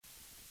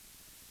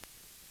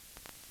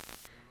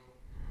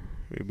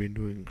we've been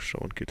doing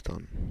Shravan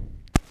Kirtan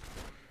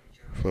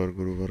for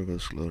Guru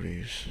Varga's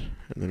glories,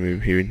 and then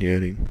we've been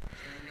hearing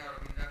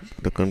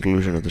the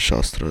conclusion of the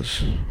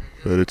Shastras,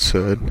 where it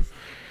said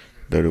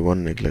that if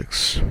one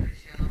neglects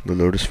the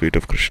lotus feet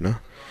of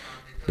Krishna,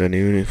 then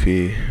even if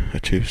he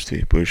achieves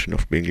the position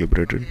of being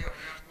liberated,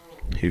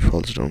 he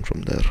falls down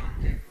from there.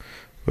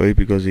 Why?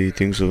 Because he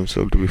thinks of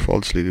himself to be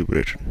falsely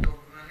liberated.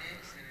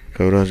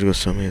 Kaviraj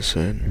Goswami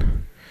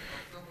said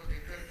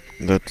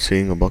that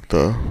seeing a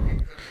bhakta,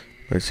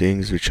 by seeing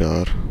his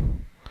vichar,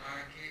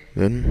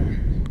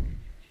 then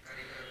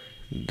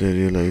they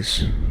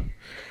realize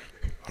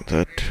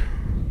that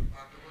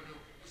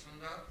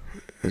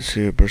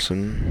see a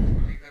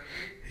person,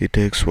 he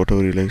takes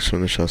whatever he likes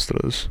from the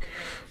Shastras,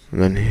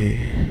 and then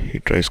he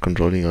tries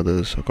controlling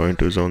others according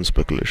to his own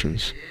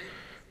speculations.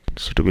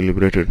 So to be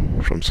liberated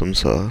from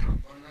samsara,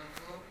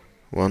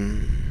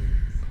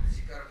 one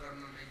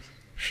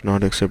should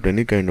not accept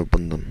any kind of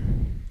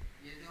bandhan.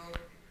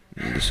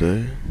 This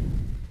way,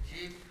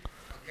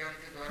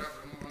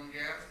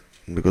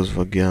 because of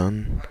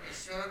Agyan,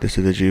 they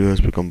say the Jiva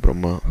has become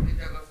Brahma.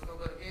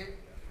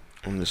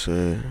 And this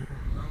way,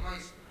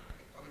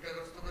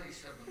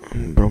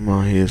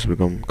 Brahma, he has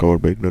become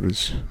covered by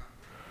ignorance.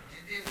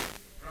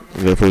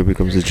 Therefore he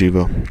becomes the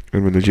Jiva.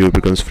 And when the Jiva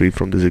becomes free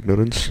from this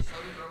ignorance,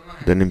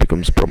 then he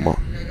becomes Brahma.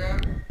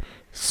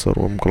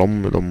 Sarvam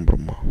kalam idam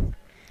Brahma.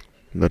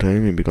 That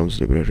time he becomes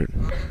liberated.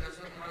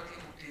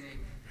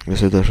 They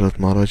say Dasharath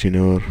Maharaj, he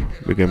never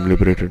became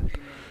liberated.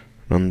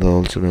 Nanda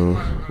also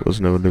was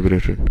never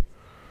liberated.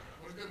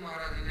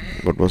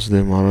 But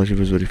Vasudeva Maharaj, he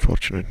was very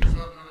fortunate.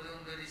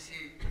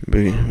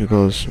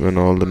 Because when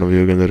all the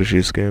Navyoga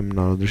Rishis came,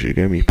 Narad Rishi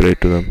came, he prayed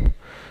to them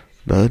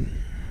that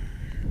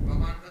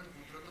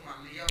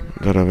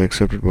I've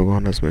accepted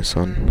Bhagavan as my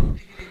son,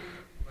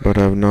 but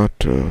I have not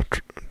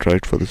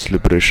tried for this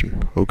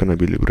liberation. How can I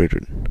be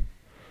liberated?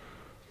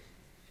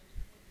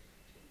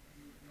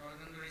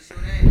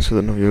 So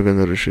the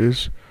Navyoga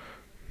Rishis,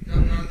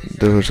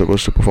 they were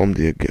supposed to perform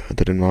the yajna.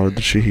 That in Narad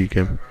Rishi he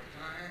came,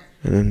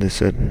 and then they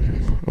said,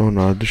 "Oh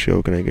Narad Rishi,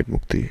 how can I get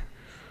mukti?"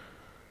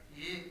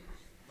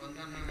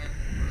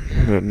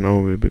 And now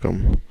we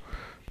become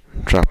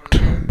trapped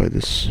by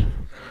this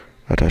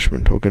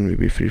attachment. How can we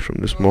be free from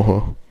this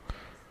moha?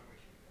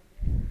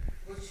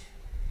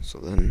 So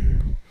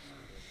then,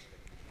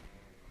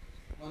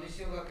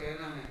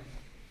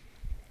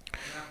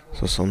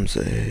 some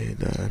say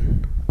that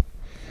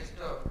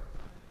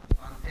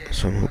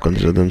some who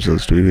consider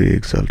themselves to be very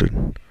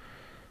exalted,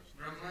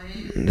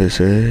 they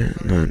say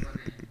that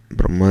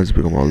Brahma has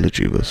become all the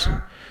jivas.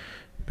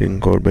 Being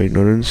caught by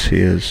ignorance,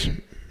 he has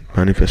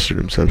manifested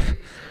himself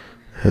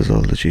as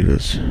all the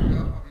jivas.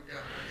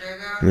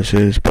 And they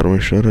say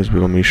Parameshwar has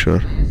become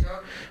Ishwar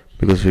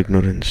because of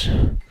ignorance.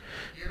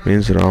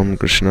 Means Ram,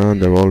 Krishna,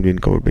 they've all been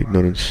covered by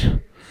ignorance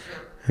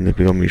and they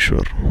become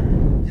Ishwar.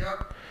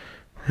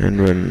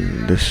 And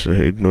when this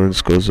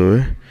ignorance goes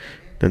away,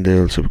 then they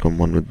also become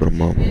one with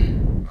Brahma.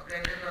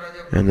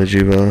 And the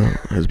Jiva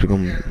has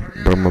become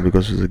Brahma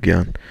because of the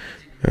Gyan.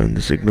 And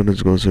this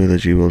ignorance goes away, the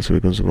Jiva also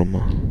becomes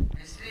Brahma.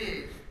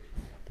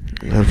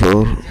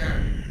 Therefore,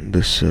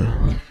 this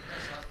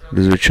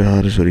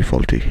vichar is very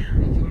faulty.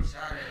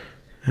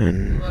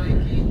 And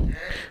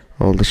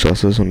all the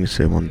Shastras only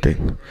say one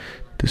thing.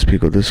 They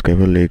speak of this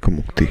Kaivalya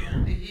Mukti.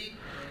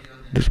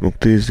 This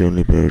Mukti is the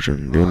only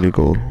prayojan, the only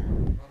goal.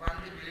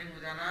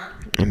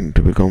 And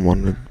to become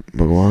one with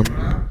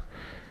Bhagavan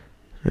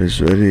is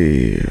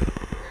very...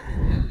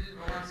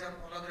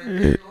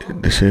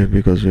 they say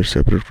because we are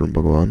separate from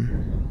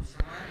Bhagavan,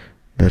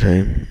 that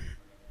time,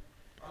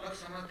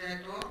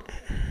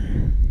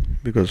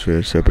 because we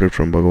are separate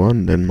from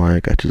Bhagavan, then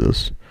Maya catches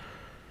us.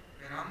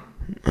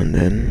 And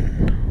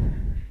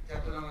then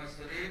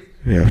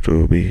we have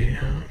to be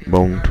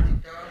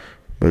bound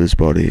by this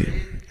body,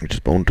 which is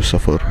bound to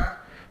suffer,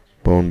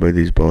 bound by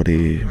this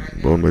body,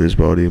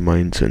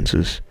 mind,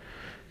 senses,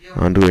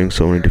 undergoing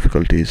so many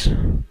difficulties.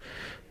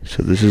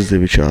 So this is the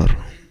vichar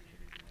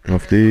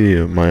of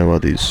the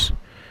Mayavadis.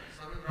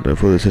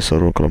 Therefore they say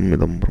Sarvakalam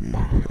idam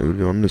Brahma.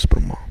 Everyone is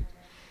Brahma.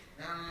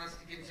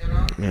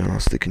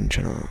 Nasti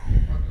kinchana.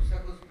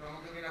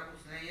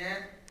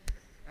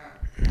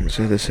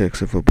 So they say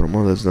except for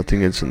Brahma, there's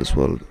nothing else in this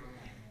world.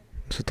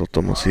 So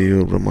Tattamasi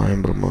or Brahma, I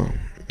am Brahma,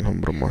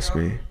 Aham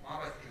Brahmasmi.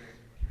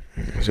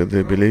 So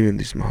they believe in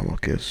these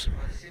Mahavakyas.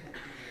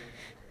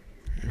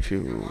 If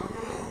you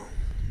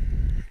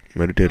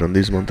meditate on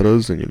these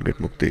mantras, then you'll get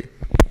mukti.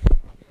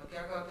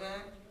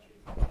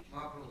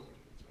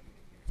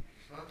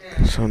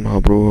 So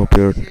Mahaprabhu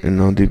appeared in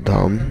Navadvip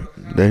Dham.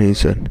 Then he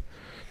said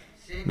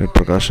that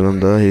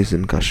Prakashananda, he is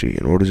in Kashi.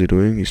 And what is he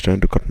doing? He's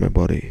trying to cut my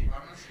body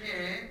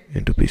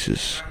into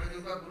pieces.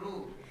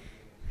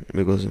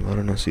 Because in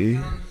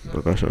Varanasi,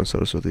 Prakashananda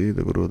Saraswati,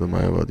 the Guru of the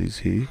Mayavadis,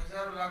 he,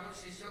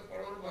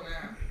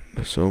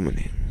 there's so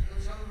many,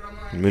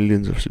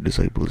 millions of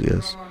disciples,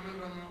 yes.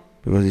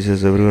 Because he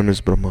says everyone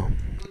is Brahma.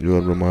 You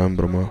are Brahma, I am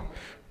Brahma.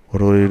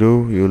 Whatever you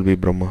do, you will be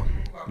Brahma.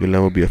 You will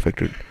never be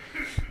affected.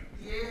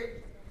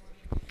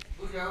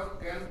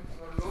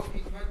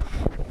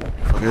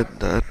 forget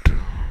that,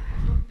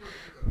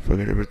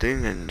 forget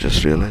everything and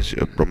just realize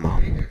you're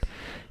Brahma.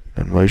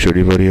 And why should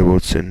you worry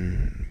about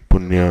sin,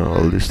 punya,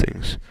 all these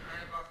things?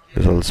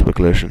 It's all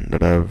speculation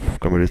that I've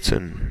committed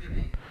sin,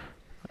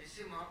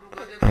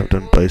 I've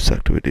done pious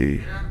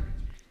activity.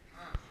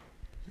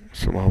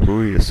 So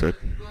Mahaprabhu has said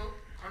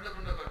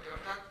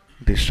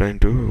he's trying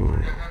to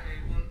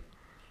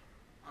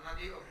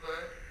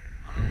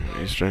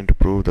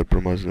prove that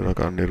Brahma is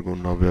Nirakar,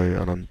 Nirgun,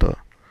 Avyaya, Ananta.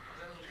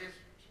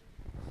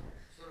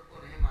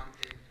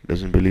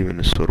 Doesn't believe in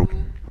his Swarup.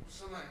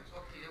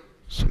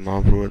 So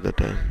Mahaprabhu at that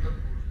time,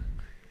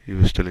 he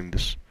was telling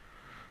this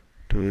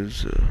to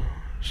his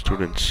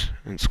students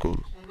in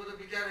school.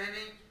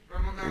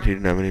 He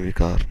didn't have any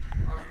vikar.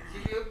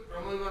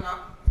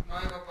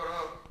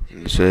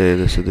 They say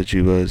the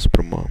Jiva is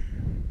Brahma.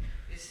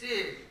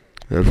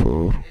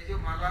 Therefore,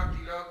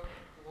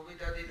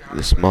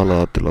 this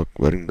mala, tilak,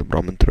 wearing the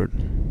Brahman thread,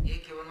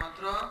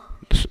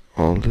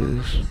 all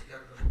this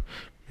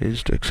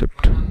means to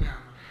accept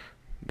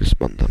this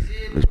bandhan,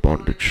 this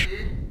bondage.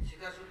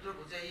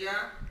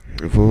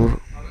 Therefore,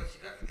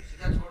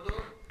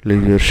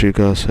 leave your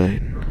shika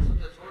aside,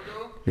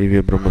 leave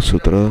your Brahma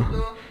Sutra,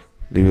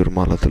 leave your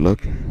mala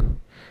tilak,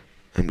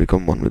 and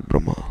become one with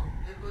Brahma.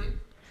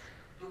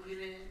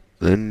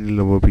 Then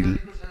you'll never be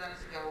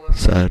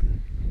sad.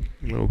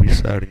 You'll never be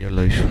sad in your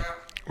life.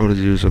 What is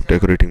the use of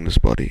decorating this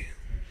body?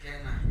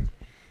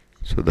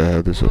 So they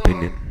have this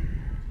opinion.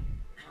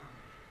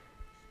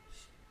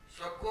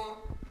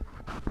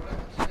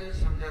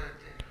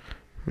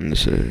 And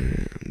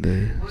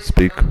they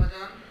speak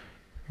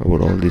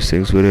about all these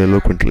things very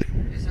eloquently.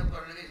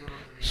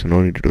 So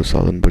no need to do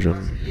sadhan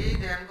bhajan.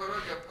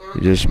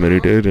 You just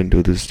meditate and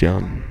do this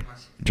dhyan,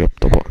 jap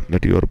tapa,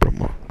 that you are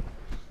Brahma.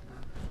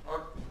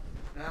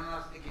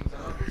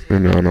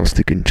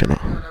 Jnanasti kinchana.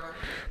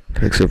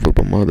 Except for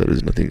Brahma, there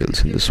is nothing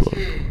else in this world.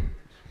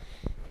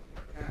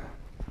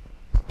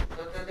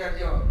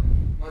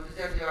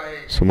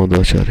 So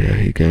Madhvacharya,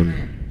 he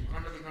came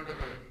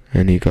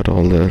and he got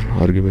all their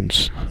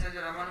arguments.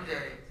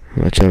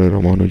 Acharya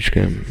Ramanuj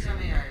came,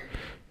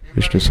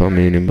 Vishnu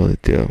Swami,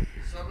 Nimbaditya.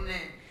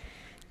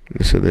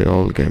 They said they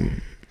all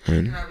came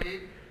and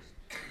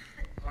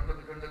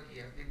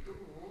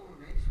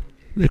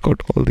they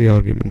got all the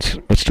arguments,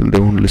 but still they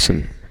won't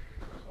listen.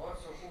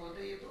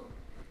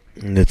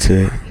 Let's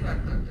say,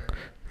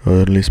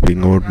 early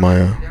speaking about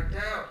Maya.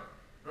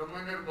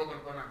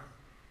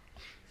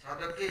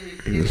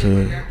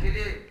 So,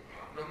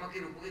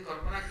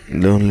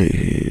 they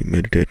only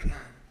meditate,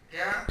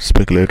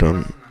 speculate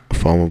on a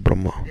form of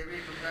Brahma.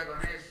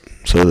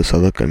 So the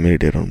sadhak can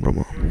meditate on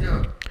Brahma.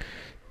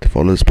 They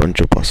follow his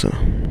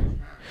Panchopasana.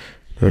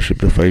 Worship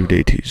the 5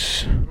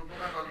 deities: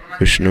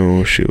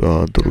 Vishnu,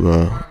 Shiva,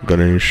 Durga,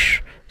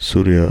 Ganesh,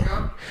 Surya.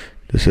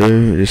 They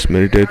say just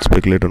meditate,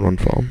 speculate on one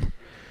form.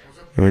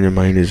 And when your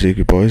mind is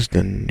equipoised,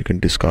 then you can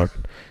discard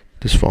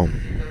this form.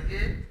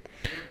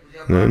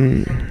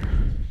 Then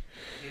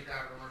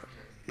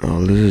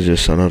all this is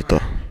just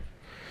anartha.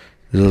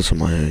 This is also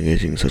Maya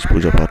engaging in such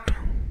puja part.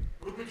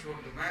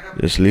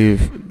 Just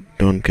leave,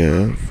 don't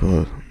care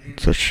for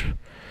such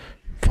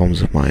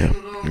forms of Maya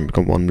and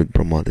become one with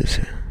Brahma, they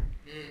say.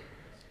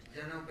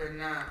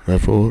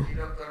 Therefore,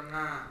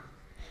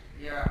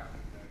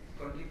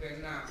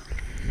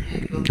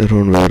 they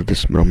don't wear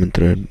this Brahman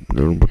thread,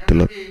 they don't put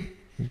tilak,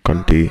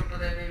 kanti.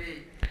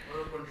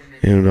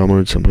 In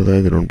Ramanuja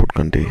Sampradaya, they don't put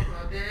kanti.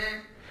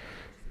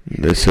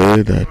 They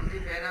say that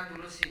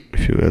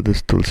if you wear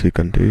this Tulsi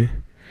kanti,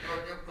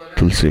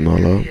 Tulsi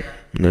mala,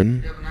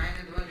 then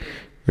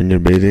when you're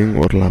bathing,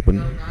 what will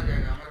happen?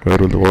 Where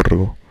will the water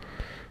go?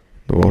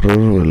 The water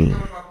will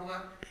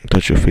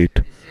touch your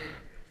feet.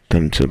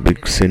 Then it's a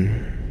big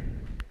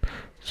sin.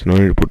 So no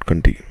need to put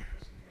kanti.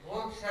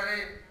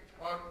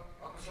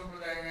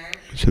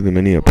 So the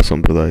many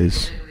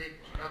apasampradayas,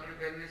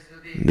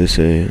 they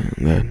say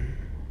that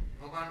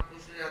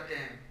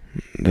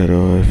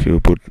if you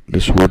put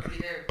this wood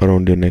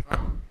around your neck,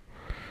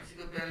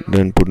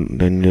 then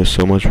there's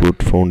so much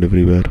wood found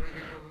everywhere.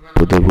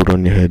 Put the wood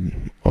on your head,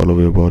 all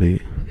over your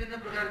body.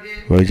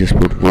 Why just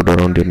put wood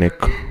around your neck?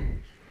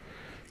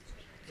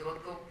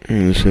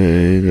 You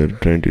say they're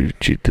trying to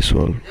cheat this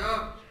world.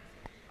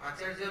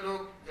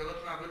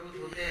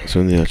 So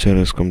when the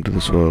acharyas come to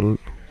this world,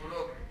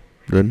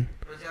 then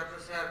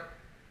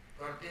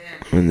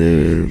when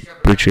they're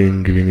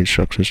preaching, giving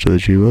instructions to the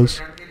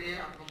jivas,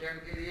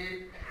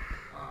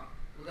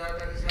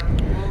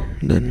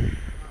 then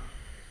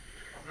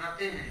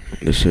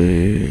they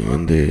say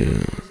when they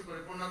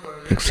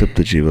accept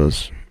the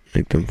jivas,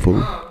 make them full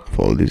of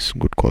all these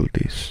good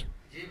qualities,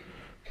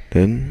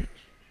 then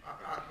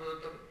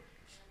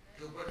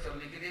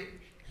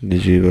the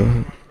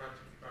jiva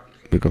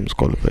becomes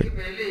qualified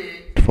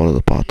to follow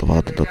the path of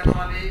Atma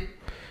Tattva.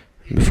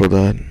 Before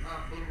that,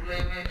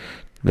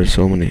 there's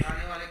so many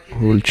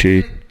who will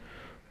cheat,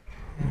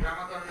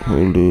 who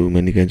will do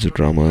many kinds of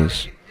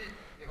dramas.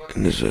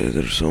 In this way,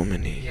 there are so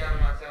many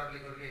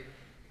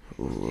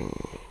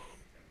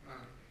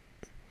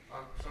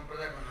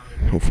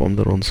who form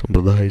their own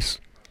sampradayas.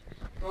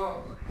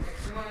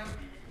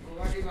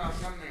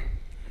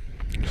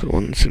 So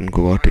once in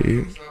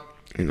Guwahati,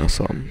 in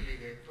Assam,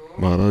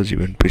 Maharaj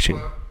went preaching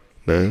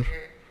there.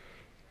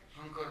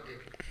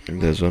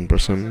 And there's one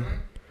person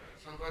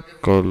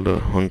called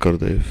Hankar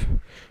Dev.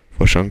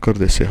 For Shankar,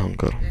 they say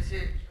Hankar.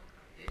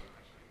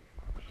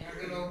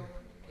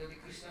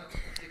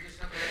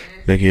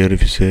 Like here,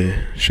 if you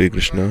say Sri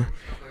Krishna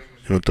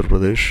in Uttar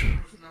Pradesh,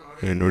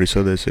 in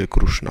Odisha, they say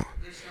Krishna.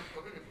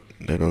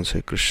 They don't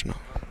say Krishna.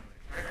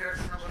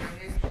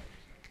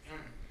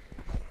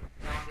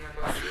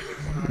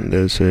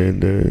 They say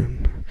they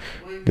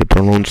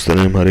pronounce the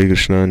name Hare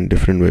Krishna in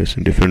different ways,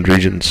 in different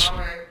regions,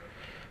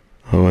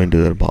 according to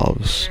their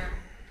bhavs.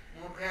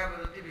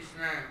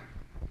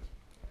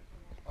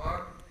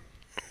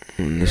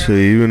 So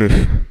even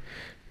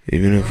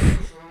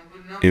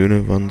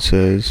if one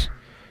says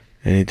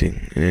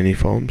anything in any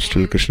form,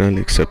 still Krishna will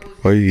accept.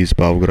 Why? He is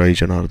Bhavgrahi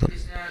Janardhan.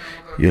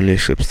 He only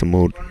accepts the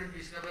mode.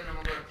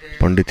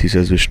 Pandit, he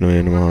says Vishnu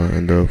Enama,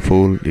 and the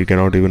fool, he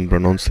cannot even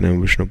pronounce the name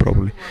Vishnu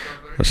properly.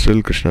 But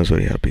still Krishna is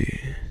very happy,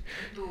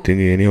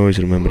 thinking anyhow is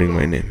remembering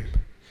my name.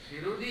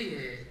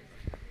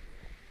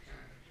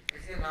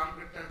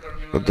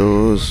 But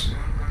those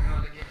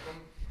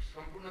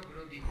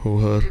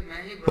who are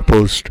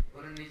opposed,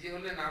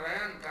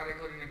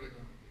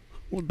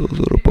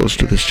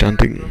 to this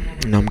chanting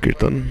Nam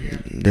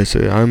Kirtan, they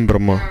say, I am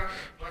Brahma.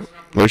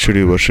 Why should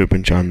you worship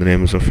and chant the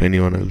names of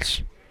anyone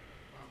else?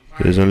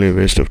 It is only a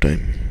waste of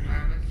time.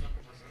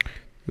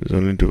 It is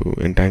only to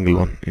entangle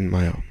one in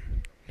Maya.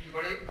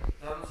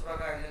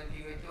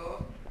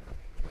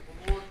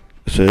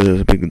 So there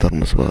was a big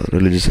Dharma Sabha,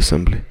 religious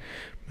assembly.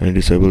 Many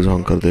disciples of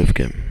Hankar Dev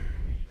came.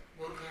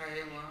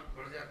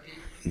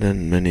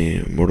 Then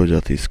many Bodo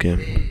Jatis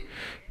came,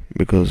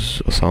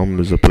 because Assam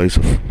is a place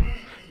of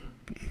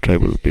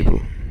tribal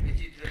people.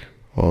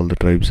 All the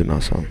tribes in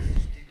Assam.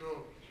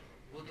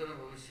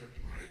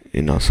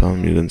 In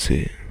Assam you can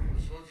see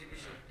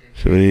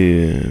it's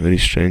a very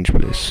strange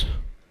place.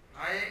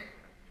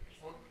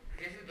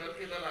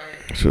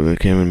 So they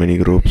came in many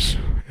groups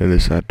and they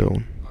sat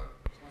down.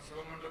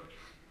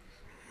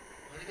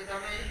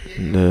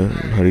 The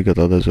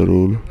Harikatha does a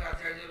rule.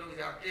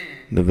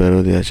 The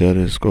wherever the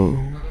acharyas go,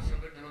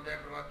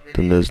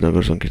 then there's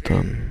Nagar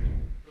Sankirtan.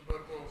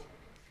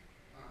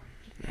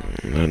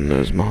 Then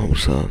there's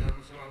Mahaprasad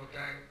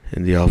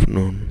in the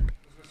afternoon.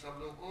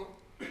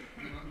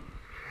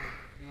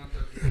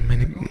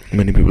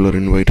 Many people are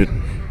invited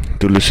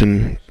to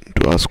listen,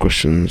 to ask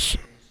questions,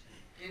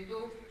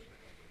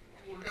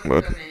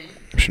 but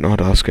you should not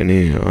ask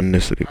any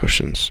unnecessary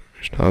questions.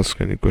 You should ask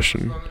any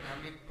question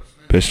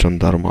based on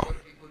dharma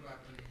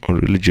or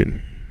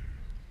religion.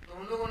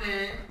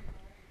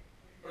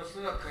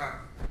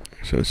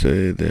 So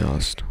say they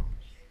asked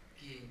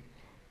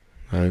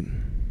that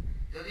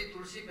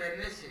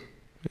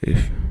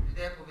if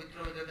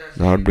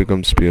the heart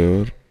becomes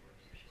pure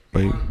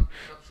by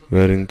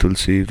wearing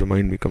tulsi, if the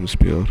mind becomes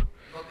pure,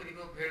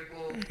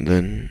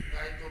 then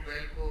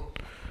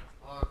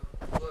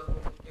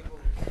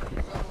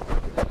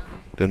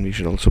we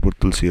should also put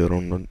tulsi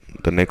around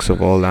the necks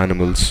of all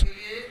animals.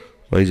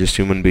 Why just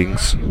human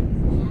beings?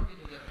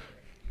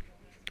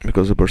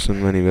 Because a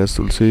person, when he wears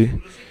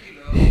tulsi,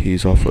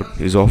 he's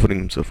offering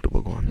himself to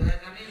Bhagwan.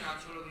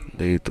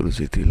 Dei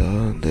tulsi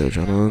tila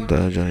devjana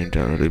dayajani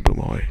janari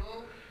bhumai.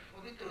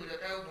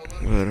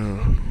 Where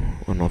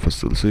one offers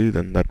tulsi,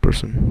 then that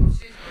person,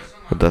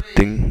 that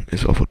thing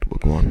is offered to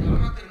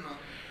Bhagwan.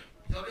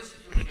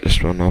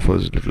 Just one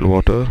offers little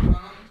water,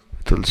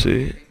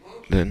 tulsi,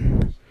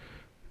 then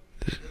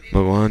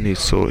Bhagwan, he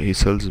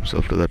sells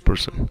himself to that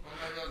person.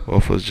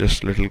 Offers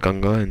just little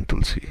Ganga and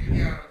tulsi.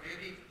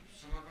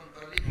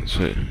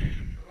 So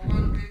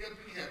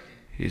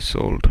he's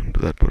sold to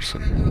that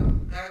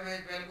person.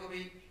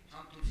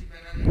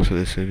 So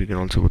they say we can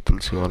also put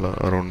tulsi wala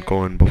around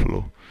cow and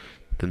buffalo.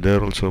 Then they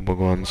are also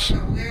Bhagwan's.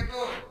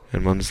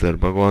 And once they are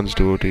Bhagwan's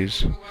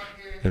devotees,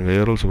 then we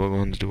are also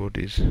Bhagwan's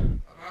devotees.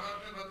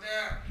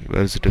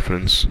 Where is the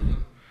difference?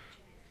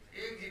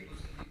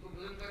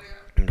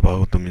 In the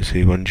Bhagavatam you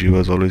see one jiva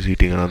is always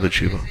eating another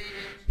jiva.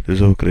 This is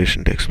how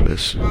creation takes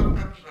place.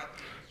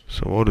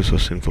 So what is so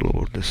sinful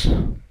about this?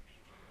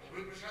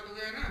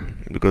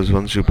 Because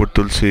once you put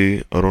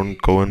tulsi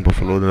around cow and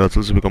buffalo, then that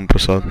also becomes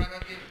prasad.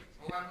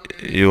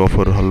 You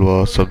offer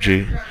halwa,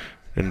 sabji,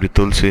 and with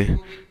tulsi,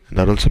 and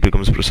that also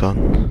becomes prasad.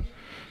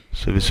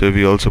 So we say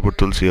we also put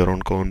tulsi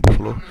around cow and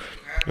buffalo,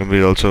 and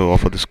we also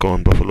offer this cow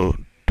and buffalo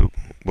to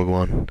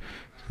Bhagwan.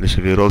 They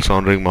say we are also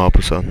honoring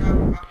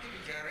Mahaprasad.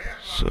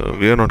 So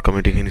we are not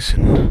committing any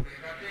sin.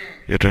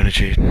 We are trying to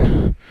cheat.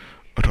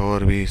 But how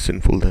are we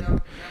sinful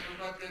then?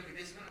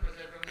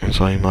 And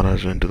Sai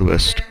Maharaj went to the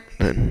west.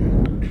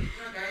 Then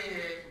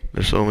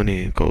there's so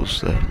many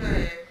cows there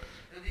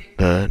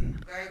that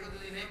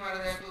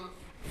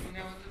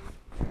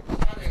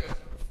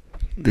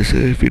they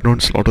say if we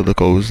don't slaughter the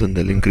cows, then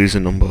they'll increase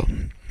in number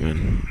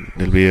and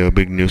there'll be a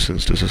big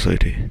nuisance to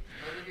society.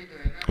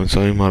 And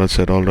Sai Maharaj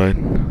said, alright,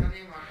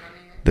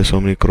 there's so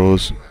many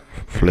crows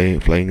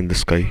flying in the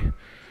sky.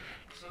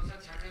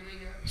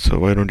 So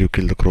why don't you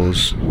kill the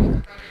crows?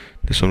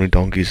 There's so many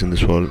donkeys in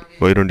this world.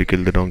 Why don't you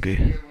kill the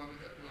donkey?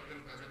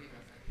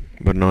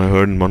 But now I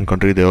heard in one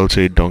country they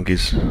also eat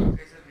donkeys.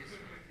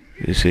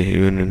 You see,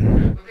 even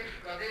in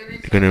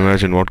you can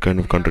imagine what kind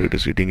of country it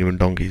is eating even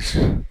donkeys.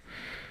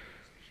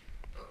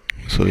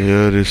 So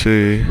here you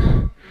see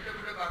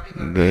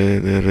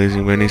they're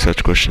raising many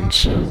such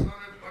questions.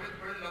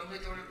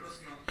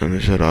 And they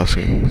start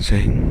asking,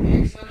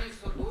 saying,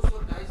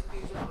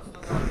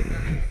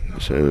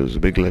 so it was a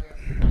big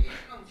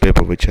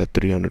paper which had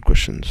 300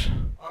 questions.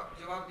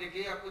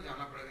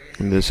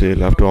 And they say you'll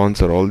have to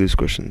answer all these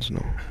questions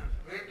now.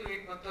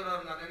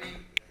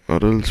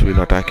 Or else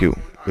we'll attack you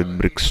with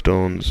brick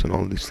stones and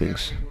all these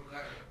things.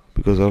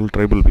 Because they're all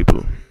tribal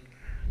people.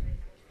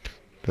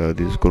 They are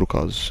these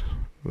Gurkhas,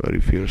 very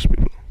fierce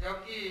people.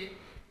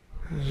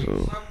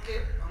 So,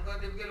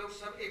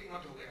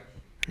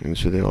 and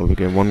so they all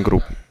became one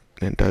group.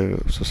 The entire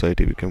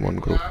society became one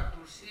group.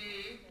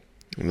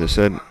 And they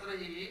said,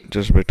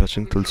 just by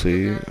touching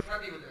Tulsi,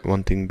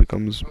 one thing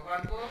becomes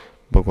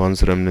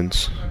Bhagwan's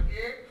remnants.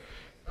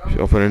 If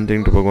you offer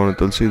anything to Bhagwan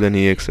Tulsi, then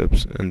he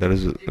accepts, and that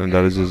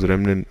is his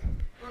remnant.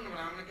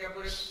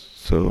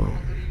 So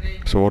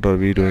what are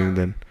we doing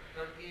then?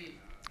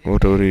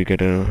 Whatever we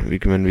get,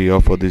 when we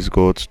offer these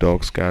goats,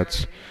 dogs,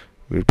 cats,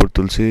 we put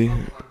Tulsi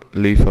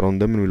leaf around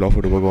them and we'll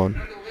offer to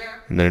Bhagwan,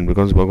 and then it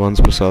becomes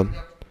Bhagwan's prasad.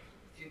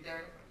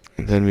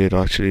 And then we are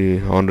actually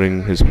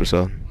honoring his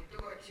prasad.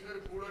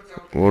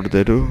 What do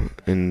they do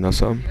in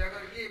Assam?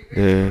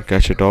 They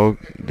catch a dog,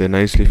 they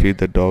nicely feed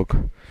the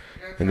dog,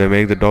 and they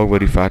make the dog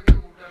very fat.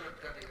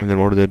 And then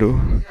what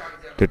do?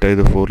 They tie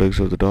the four legs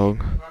of the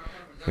dog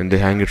and they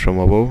hang it from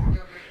above.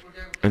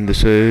 And they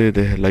say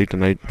they light a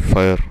night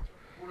fire.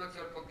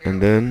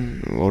 And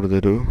then what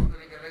do?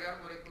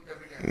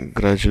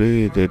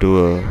 Gradually they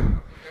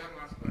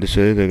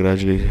say they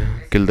gradually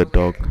kill the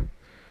dog.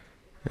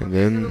 And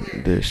then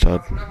they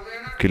start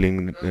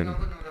killing it. And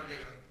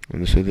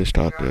they say they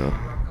start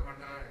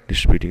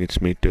distributing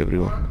its meat to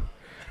everyone.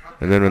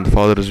 And then when the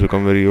father has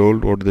become very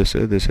old, what do they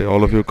say? They say,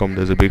 all of you come,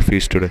 there's a big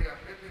feast today.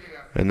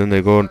 And then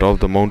they go on top of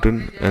the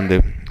mountain and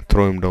they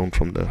throw him down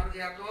from there,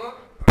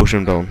 push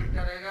him down.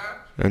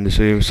 And they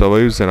say he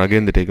survives, and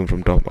again they take him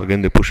from top,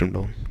 again they push him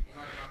down.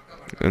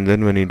 And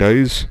then when he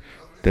dies,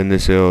 then they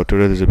say, oh,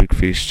 today there's a big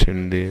feast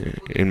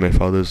in my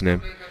father's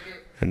name.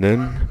 And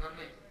then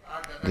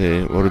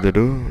what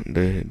do?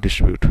 They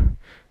distribute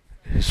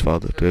his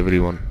father to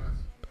everyone.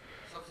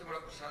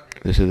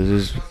 They say, this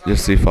is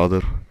just the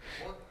father.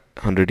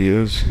 100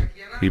 years,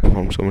 he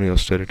performed so many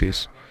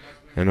austerities.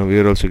 And now we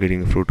are also getting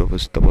the fruit of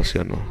his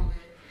tapasya now.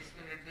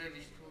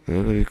 They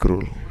are very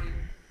cruel.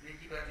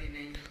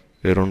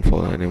 They don't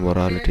follow any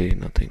morality,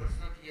 nothing.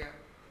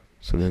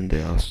 So then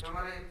they asked.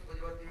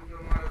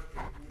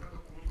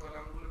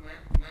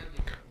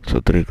 So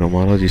Trivikram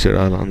Maharaj, he said,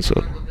 I'll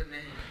answer.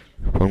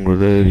 From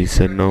Gurudev, he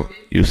said, no,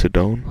 you sit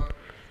down.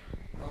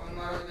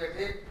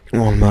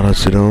 Mohan Maharaj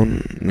sit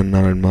down, then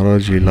Narayan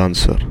Maharaj, he'll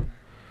answer.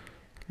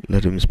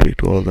 Let him speak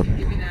to all of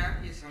them.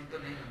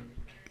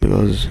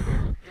 Because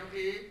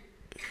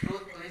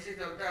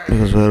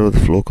wherever the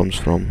flow comes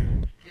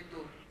from,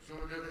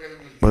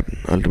 but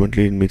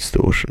ultimately it meets the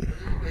ocean.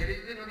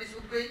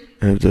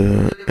 And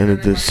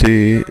if the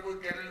sea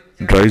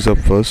dries up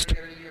first,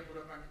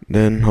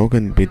 then how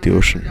can it meet the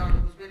ocean?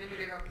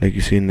 Like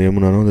you see in the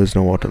Yamuna now, there's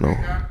no water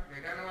now.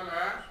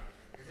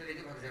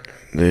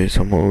 They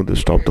stop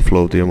the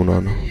flow of the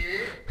Yamuna now.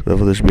 So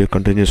therefore there should be a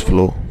continuous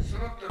flow.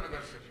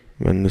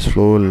 When this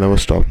flow will never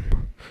stop.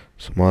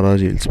 So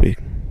Maharaj will speak.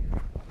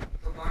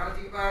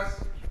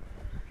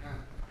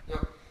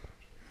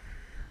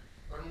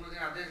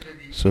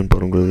 So when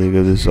Param Gurudev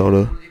gave this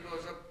order,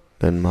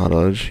 then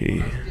Maharaj,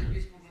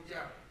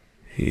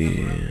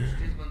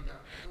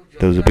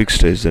 there was a big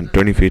stage, then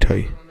 20 feet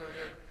high,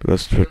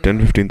 because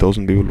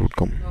 10-15,000 people would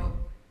come.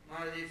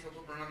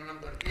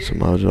 So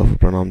Maharaj offered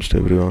pranams to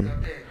everyone.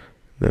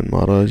 Then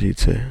Maharaj, he'd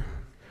say,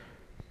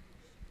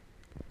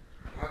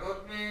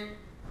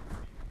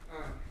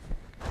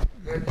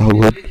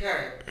 Bhagavad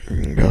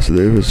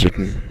Vyasadeva has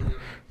written,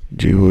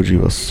 Jivo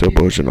Jivasya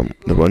Bhojanam.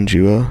 The one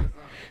Jiva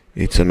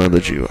eats another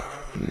Jiva.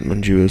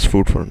 One Jiva is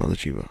food for another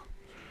Jiva.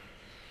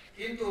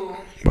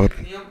 But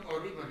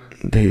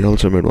they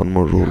also made one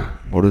more rule.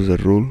 What is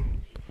that rule?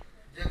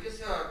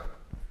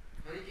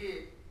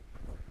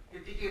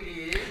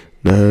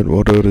 That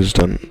whatever is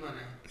done,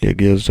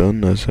 Yagya is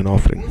done as an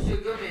offering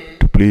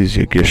to please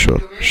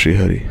Yagyeshwar, Sri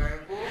Hari.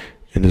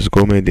 In this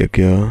Gomed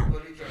Yagya,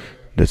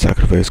 they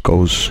sacrifice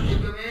cows.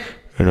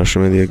 In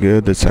Ashwamedh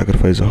Yagya, they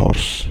sacrifice a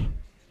horse.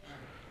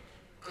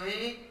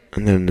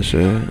 And then they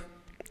say,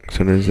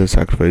 sometimes they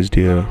sacrifice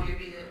deer.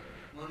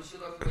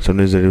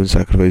 Sometimes they even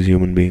sacrifice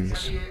human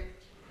beings.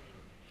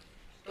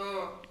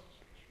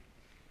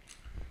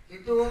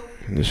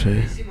 And they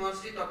say,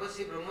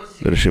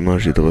 the Rishi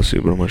Maharshi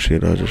Tapasya Brahmarshi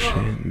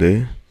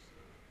Rajarshi,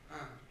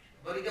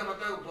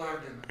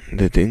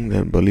 they think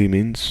that Bali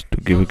means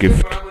to give a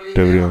gift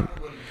to everyone.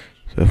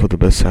 So therefore the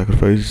best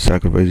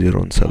sacrifice your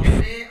own self.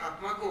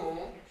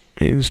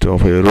 Means to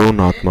offer your own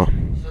Atma.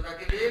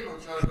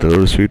 at the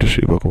lotus feet of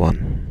Sri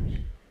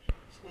Bhagavan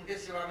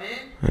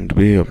and to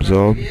be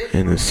absorbed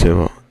in his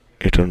seva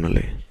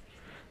eternally.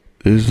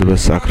 This is the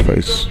best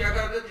sacrifice.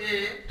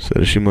 So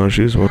Rishi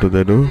Maharshis, what do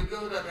they do?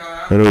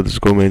 Whenever this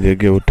Gomedh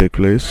Yajna would take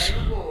place,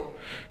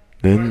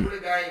 then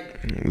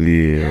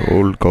the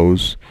old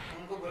cows,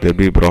 they'd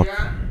be brought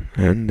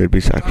and they'd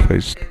be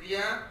sacrificed.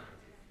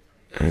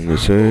 And they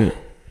say,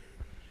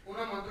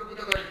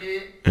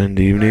 in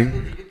the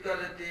evening,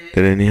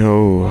 that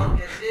anyhow,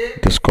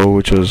 this cow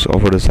which was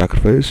offered as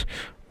sacrifice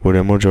would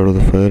emerge out of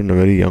the fire in a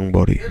very young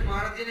body.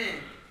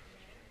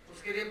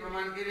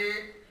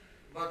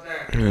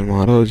 And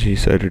Maharaj, he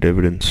cited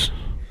evidence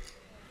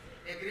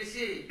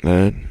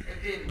that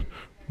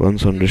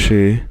once on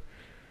Rishi,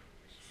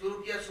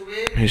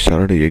 he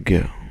started a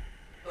yajna.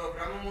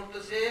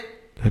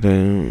 That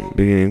time,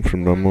 beginning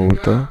from Brahma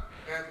Muhurta,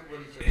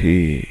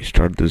 he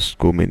started this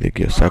Gomedh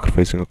Yajna,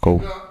 sacrificing a cow.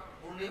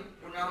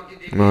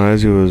 Now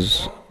as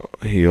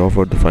he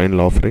offered the final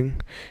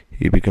offering,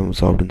 he became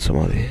absorbed in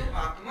Samadhi.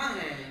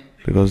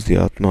 Because the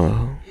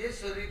Atma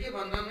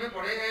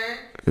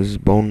is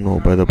bound now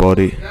by the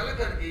body.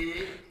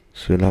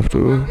 So you'll have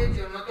to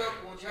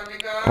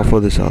offer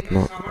this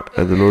Atma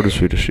at the lotus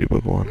feet of Sri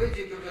Bhagavan.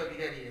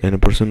 And a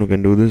person who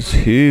can do this,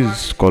 he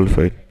is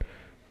qualified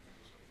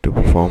to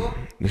perform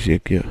this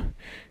yajna.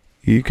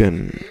 He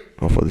can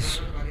offer this.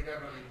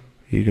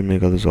 He can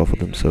make others offer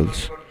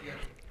themselves.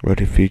 But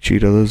if we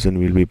cheat others, then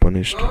we'll be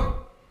punished.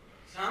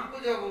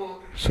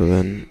 So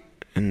then,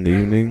 in the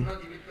evening,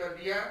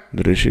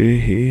 the Rishi,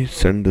 he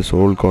sent this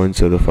old cow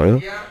inside the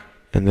fire,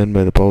 and then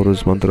by the power of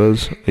his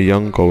mantras, a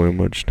young cow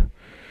emerged.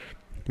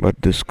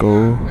 But this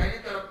cow,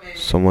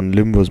 one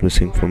limb was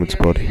missing from its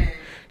body.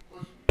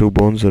 2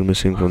 bones were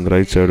missing from the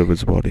right side of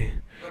its body.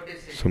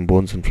 Some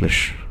bones and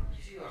flesh.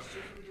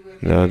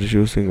 The Rishi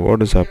was thinking,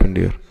 what has happened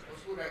here?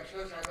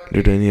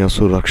 Did any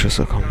Asur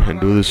Rakshasa come and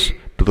do this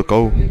to the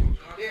cow?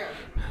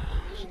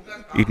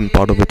 Eaten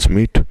part of its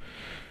meat?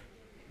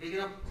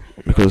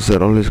 Because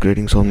they're always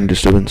creating so many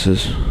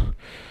disturbances.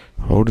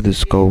 How did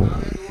this cow,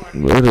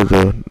 where are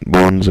the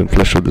bones and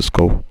flesh of this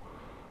cow?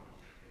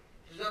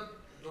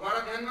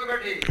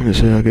 You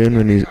say again,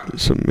 when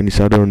he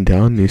sat down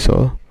Dhyan, he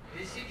saw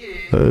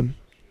that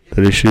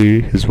the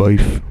Rishi, his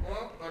wife,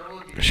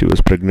 she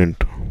was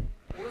pregnant.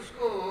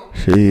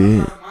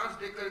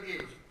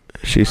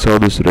 She saw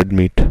this red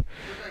meat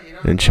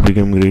and she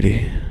became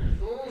greedy.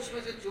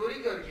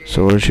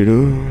 So what did she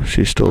do?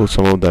 She stole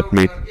some of that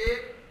meat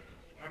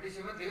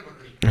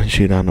and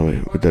she ran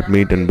away with that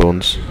meat and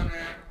bones.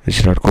 And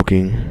she started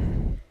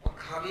cooking.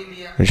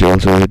 And she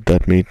also ate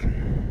that meat,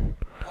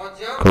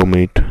 cow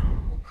meat.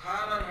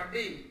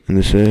 And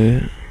they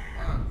say,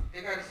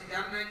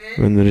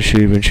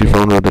 when she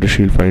found out that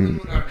she will find,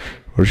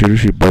 what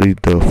she buried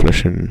the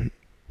flesh and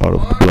part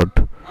of the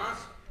blood,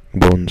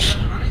 bones.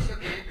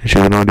 And she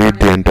could not eat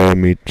the entire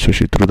meat, so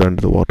she threw that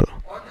into the water.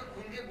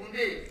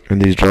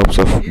 And these drops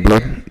of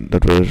blood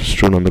that were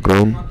strewn on the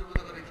ground,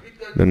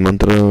 then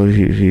mantra,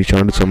 he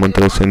chanted some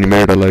mantras and he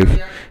made it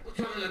alive.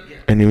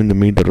 And even the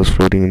meat that was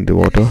floating in the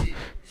water,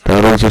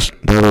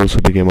 that also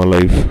became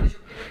alive.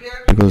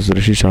 Because the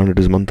Rishi chanted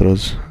his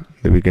mantras,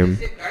 they became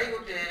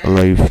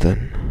alive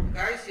then.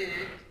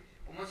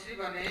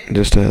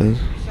 Just as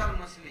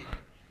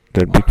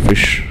that big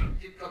fish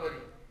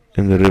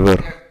in the river,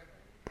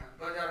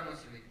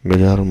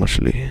 Gajar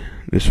Mashli,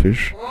 this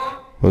fish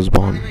was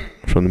born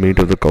from the meat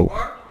of the cow.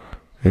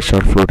 It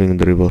started floating in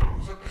the river.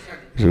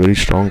 It's a very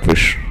strong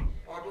fish.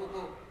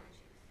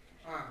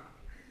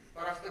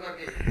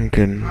 It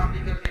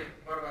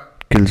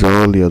kills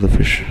all the other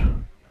fish.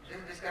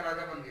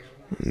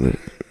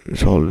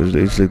 It's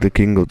like the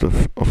king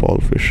of all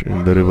fish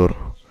in the river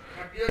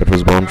that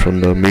was born from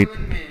the meat.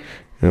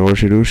 And what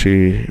she do?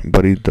 She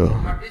buried the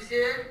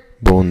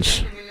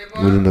bones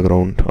within the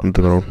ground,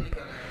 underground.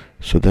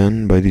 So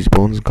then by these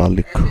bones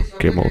garlic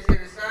came out.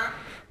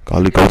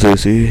 Garlic also, you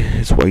see,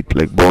 is white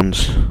like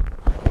bones.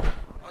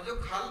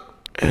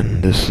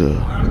 And this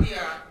and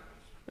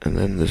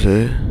then they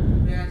say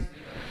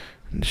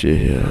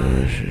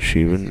she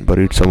even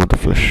buried some of the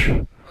flesh.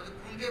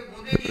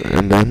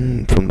 And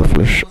then from the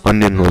flesh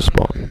onion was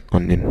born.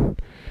 Onion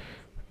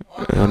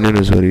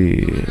is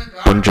very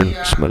pungent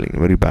smelling,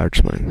 very bad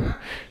smelling.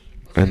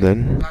 And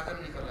then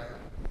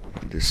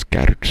this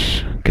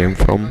carrots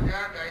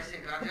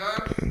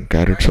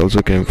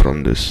also came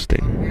from this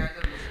thing.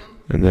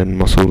 And then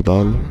masoor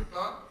dal,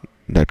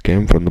 that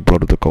came from the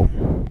blood of the cow.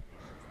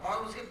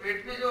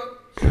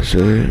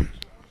 So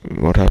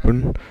what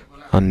happened?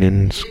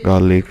 Onions,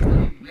 garlic,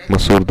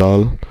 masoor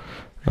dal,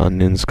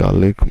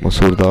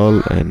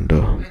 and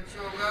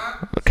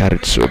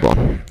carrots were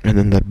born. And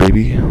then that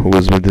baby who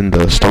was within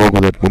the stomach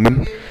of that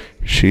woman,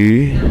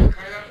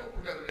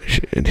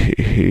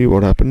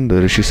 what happened?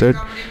 The Rishi said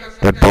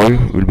that boy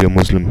will be a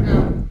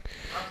Muslim.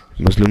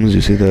 Muslims,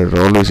 you see, they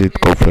always eat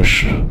cow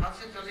flesh.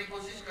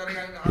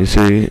 You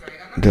see,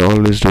 they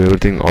always do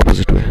everything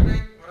opposite way.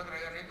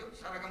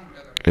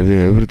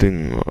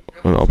 Everything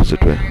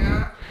opposite way.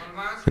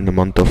 In the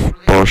month of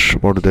Posh,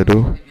 what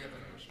do?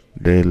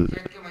 They'll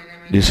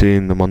You see,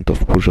 in the month of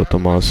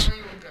Purushottam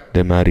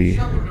they marry.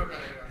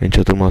 In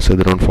Chaturmasa,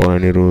 they don't follow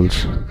any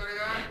rules.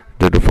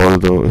 They do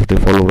follow if they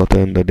follow Vrata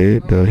in the day,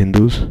 the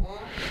Hindus,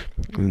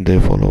 they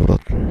follow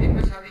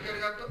Vrata.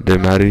 They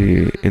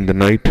marry in the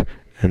night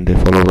and they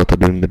follow Vrata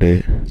during the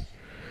day.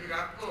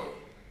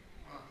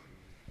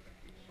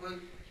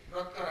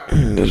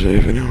 That's why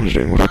if anyone is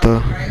doing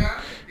Vrata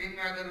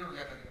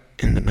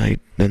in the night,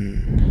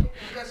 then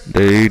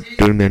they eat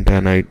during the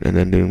entire night, and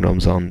then during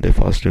Ramzan they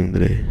fast during the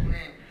day.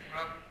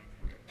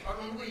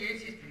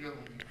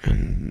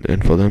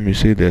 And for them, you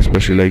see, they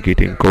especially like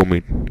eating cow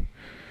meat.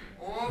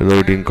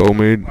 Without eating cow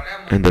meat,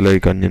 and they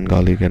like onion,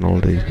 garlic, and all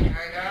this.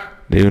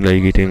 They even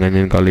like eating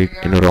onion, garlic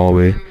in a raw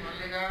way.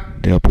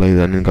 They apply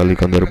the onion,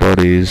 garlic on their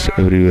bodies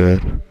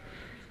everywhere.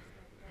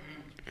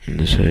 And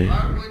they say,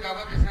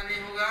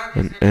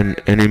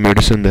 and any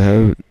medicine they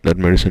have, that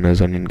medicine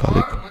has onion,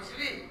 garlic.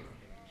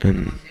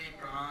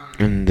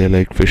 And they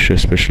like fish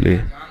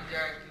especially.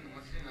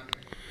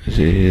 You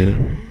see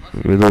here,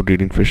 without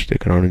eating fish, they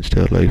cannot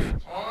enjoy their life.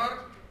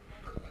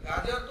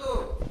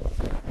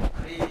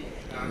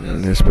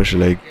 And they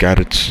especially like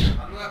carrots.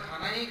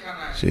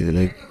 See, they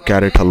like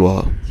carrot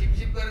halwa.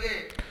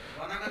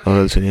 Or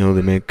else anyhow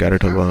they make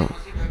carrot halwa.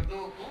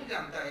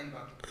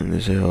 And they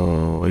say,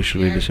 oh, why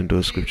should we listen to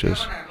the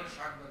scriptures?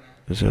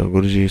 They say, oh,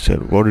 Guruji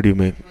said, what did you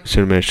make? He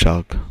said, made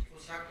shark.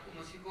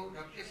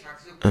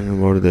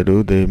 And what did they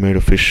do? They made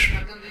a fish.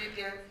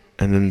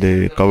 And then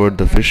they covered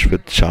the fish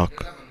with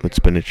shark, with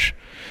spinach.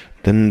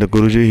 Then the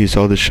Guruji, he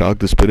saw the shark,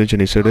 the spinach,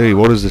 and he said, hey,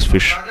 what is this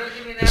fish?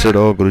 They said,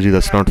 oh, Guruji,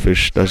 that's not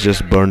fish, that's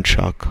just burnt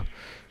shark.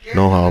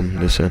 No harm,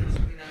 they said.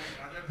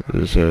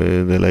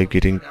 They like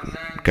eating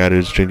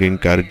carrots, drinking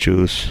carrot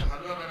juice,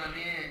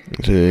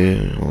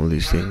 all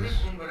these things.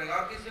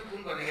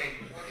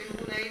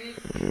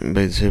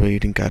 By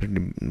eating carrot,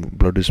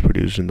 blood is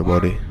produced in the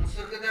body.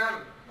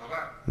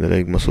 They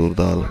like masoor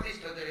dal,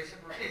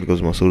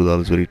 because masoor dal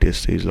is very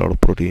tasty, it's a lot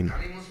of protein.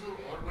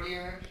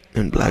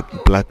 And black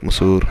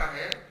masoor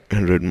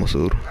and red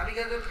masoor.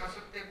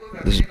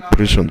 This is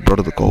produced from the blood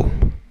of the cow.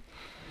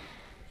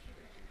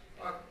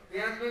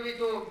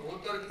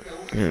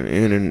 And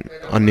even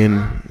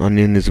in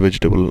onion is a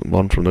vegetable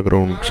born from the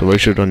ground, so why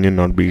should onion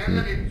not be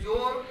eaten?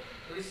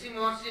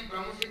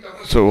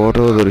 So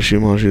whatever the Rishi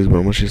Maharshis,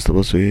 Brahmarshis,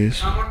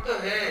 Tapasvis,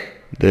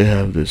 they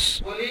have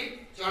this.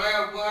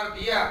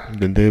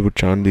 Then they would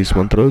chant these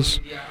mantras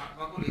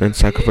and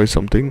sacrifice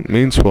something.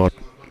 Means what?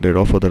 They'd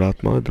offer their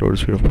Atma at the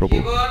lotus feet of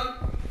Prabhu.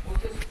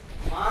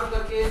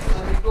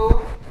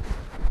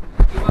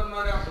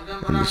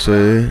 And they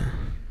say,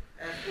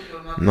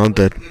 not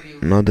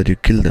that you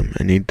kill them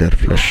and eat their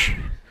flesh.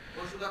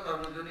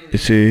 You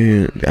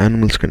see, the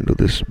animals can do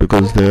this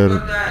because they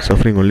are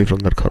suffering only from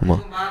their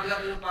karma.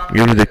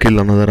 Even if they kill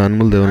another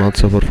animal, they will not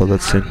suffer for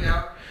that sin.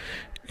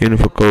 Even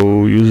if a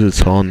cow uses its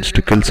horns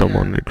to kill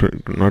someone, it will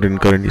not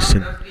incur any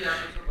sin.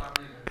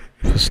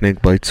 If a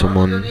snake bites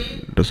someone,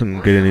 it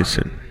doesn't get any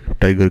sin. A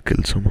tiger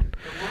kills someone.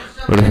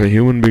 But if a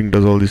human being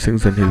does all these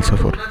things, then he'll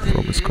suffer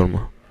from his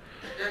karma.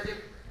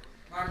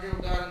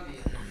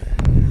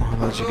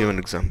 Maharaji gave an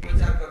example.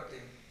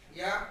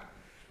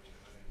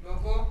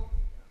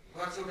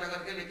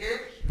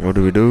 What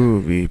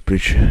do? We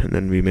preach, and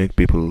then we make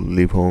people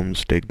leave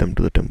homes, take them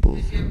to the temple.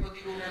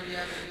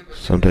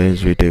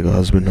 Sometimes we take a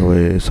husband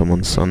away,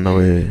 someone's son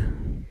away.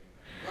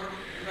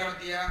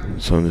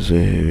 So they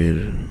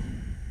say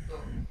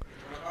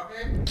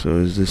so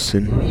is this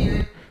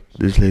sin?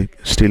 This is like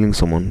stealing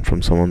someone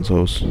from someone's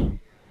house.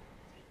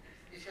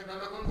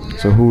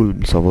 So who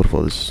will suffer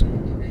for this?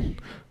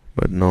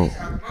 But no.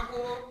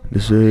 They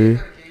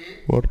say,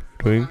 what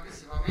doing?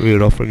 We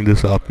are offering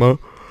this Atma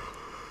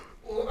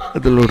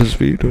at the lotus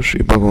feet of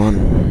Sri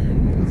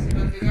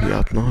Bhagavan. The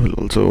Atma will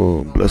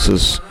also bless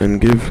us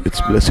and give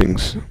its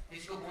blessings.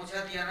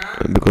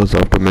 Because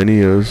after many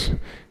years,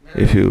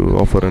 if you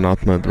offer an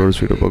Atma at the lotus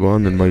feet of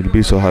Bhagavan, then you'll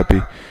be so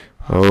happy.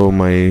 Oh,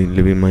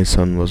 my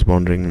son was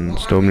wandering in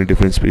so many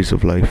different speeds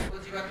of life.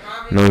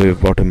 Now we have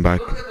brought him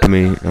back to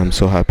me. I'm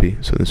so happy.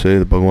 So this way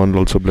the Bhagavan will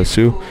also bless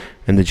you,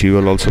 and the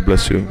Jiva will also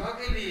bless you.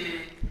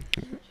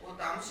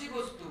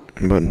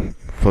 But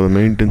for the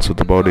maintenance of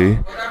the body,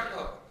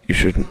 you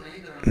should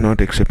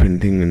not accept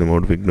anything in the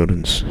mode of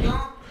ignorance.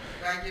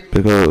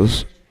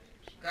 Because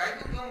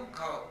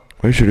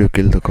why should you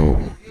kill the cow?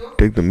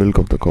 Take the milk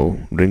of the cow,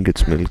 drink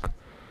its milk.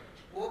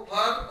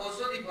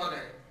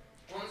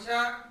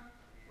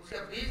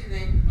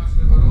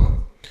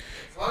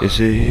 You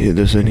see, if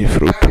there's any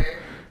fruit,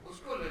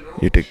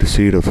 you take the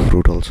seed of the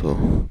fruit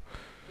also.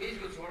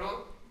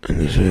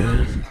 And you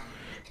say,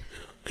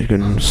 you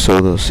can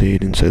sow the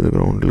seed inside the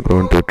ground, it will grow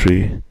into a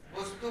tree.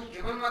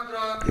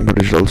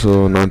 But you should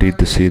also not eat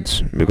the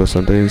seeds, because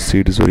sometimes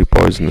seed is very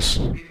poisonous.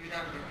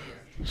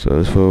 So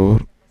as for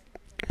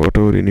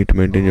whatever you need to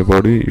maintain your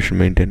body, you should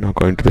maintain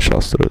according to the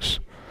Shastras,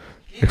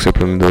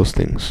 except only those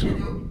things.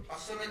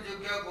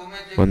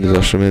 One is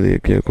Ashramedha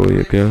Yakya, Ko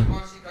Yakya.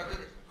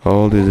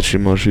 All these Rishi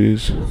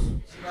Maharshis,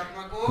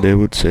 they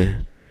would say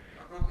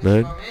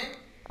that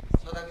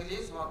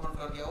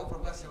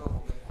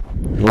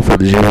offer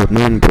the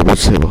Jivatma and Prabhu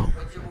Seva.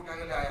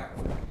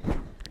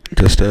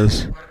 Just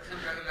as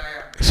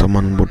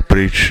someone would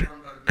preach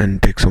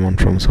and take someone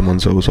from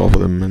someone's house, offer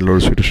them and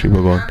Lord Sri Sri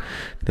Bhagavan,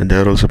 then they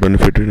are also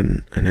benefited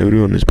and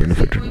everyone is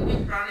benefited.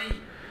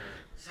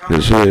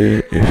 This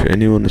way, if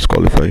anyone is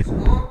qualified,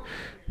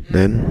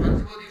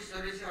 then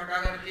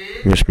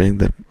we must make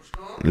that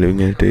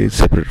living entity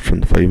separate from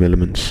the five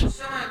elements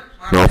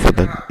and offer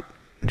that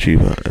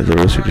Jiva as a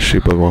Lord Sri Sri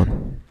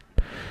Bhagavan.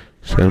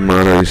 So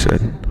Maharaj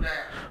said,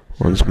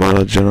 once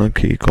Maharaj Janak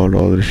he called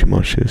all the Rishi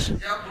Mahashis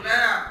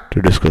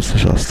to discuss the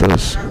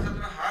Shastras.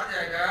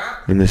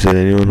 And they said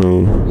anyone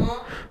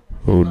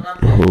who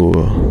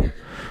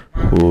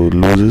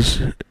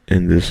loses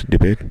in this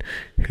debate,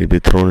 he'll be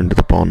thrown into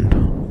the pond.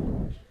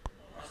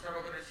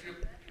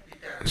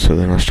 So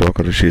then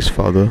Ashtavakra Rishi's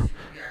father,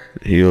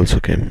 he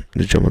also came,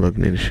 the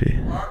Jamadagni Rishi,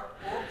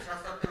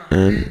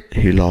 and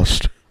he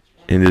lost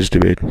in this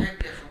debate.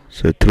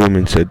 So they threw him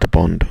inside the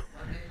pond.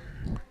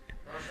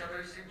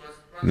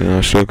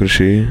 Then Ashtavakra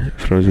Rishi,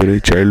 from his very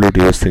childhood,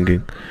 he was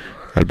thinking,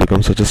 I'll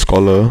become such a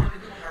scholar,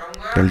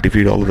 I'll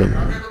defeat all of them.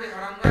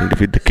 I'll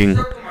defeat the king,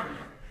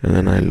 and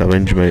then I'll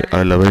avenge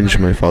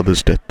my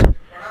father's death.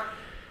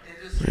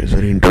 He's a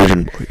very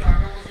intelligent boy.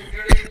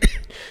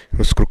 He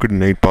was crooked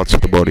in 8 parts of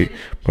the body,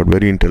 but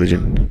very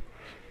intelligent.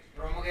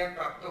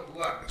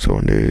 So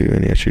one day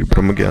when he achieved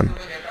Brahmagyan,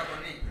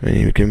 when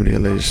he became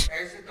realized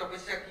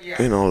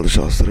in all the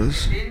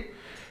Shastras,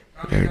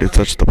 he did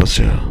such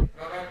tapasya.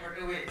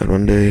 And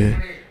one day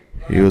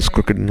he was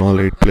crooked in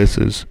all 8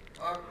 places.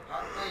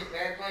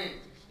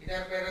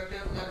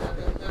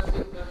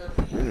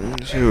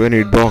 So when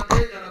he'd walk,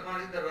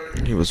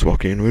 he was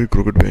walking in a very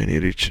crooked way and he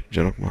reached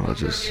Janak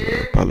Maharaj's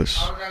palace.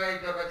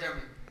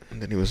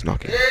 And then he was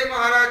knocking.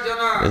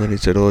 And then he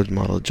said, oh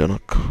Maharaj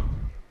Janak,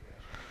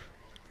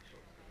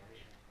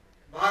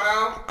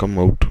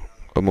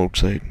 come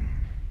outside.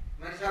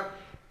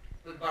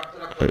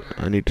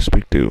 I need to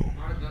speak to you.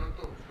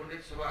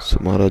 So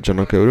Maharaj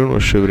Janak, everyone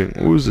was shivering.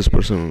 Who is this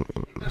person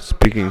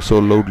speaking so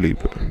loudly?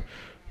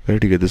 Where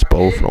did he get this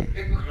power from?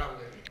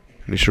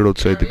 And he stood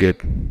outside the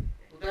gate.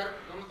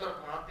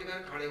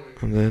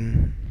 And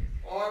then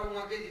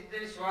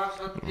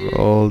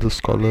all the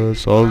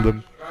scholars, they all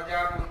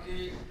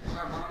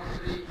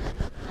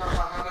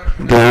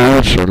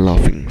started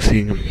laughing,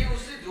 seeing him.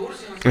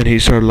 And he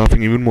started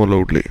laughing even more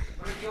loudly.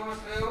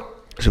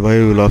 I said, why are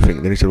you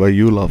laughing? Then he said, why are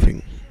you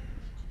laughing?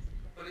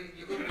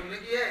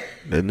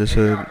 Then they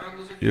said,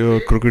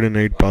 you're crooked in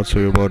 8 parts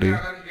of your body.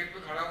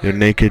 You're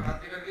naked.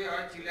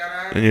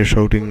 And you're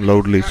shouting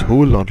loudly. So who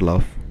will not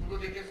laugh?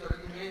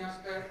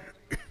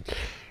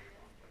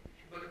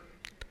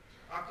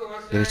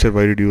 Then he said,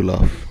 why did you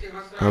laugh?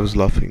 I was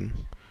laughing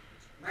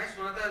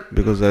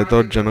because I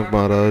thought Janak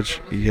Maharaj,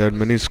 he had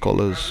many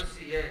scholars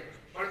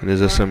in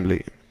his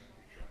assembly.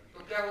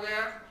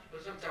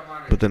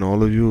 But then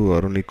all of you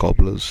are only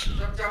cobblers.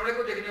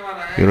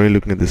 You're only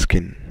looking at the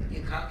skin.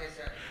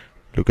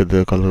 Look at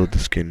the color of the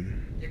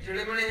skin.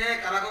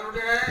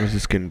 Is the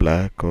skin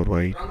black or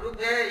white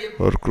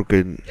or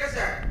crooked?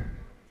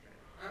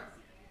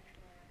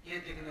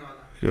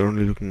 You're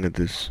only looking at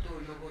this.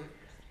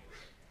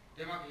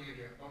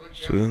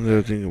 So then they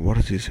were thinking, what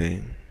is he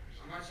saying?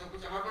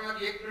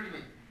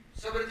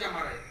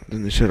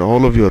 Then they said,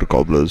 all of you are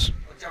cobblers.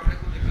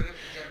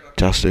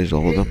 Chastised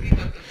all of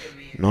them.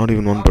 Not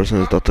even one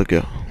person is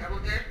Tattakya,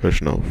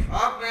 Vaishnav.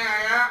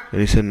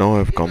 And he said, now I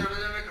have come.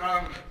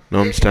 Now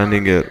I'm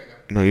standing here.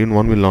 Now even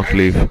one will not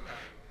leave.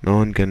 No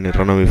one can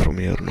run away from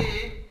here now.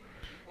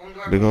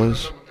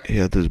 Because he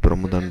had this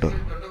Brahmadanda.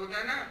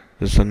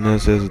 The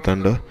sannyas has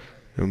Danda,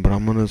 and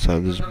Brahmanas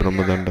have this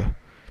Brahmadanda.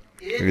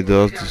 He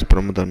does this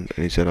Brahmadanda,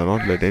 and he said, I'll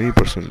not let any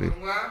person leave.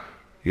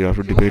 You have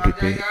to debate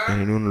with me,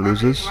 and anyone who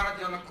loses,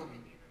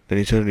 then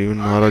he said, even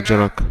Maharaj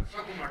Janak,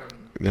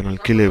 then I'll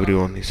kill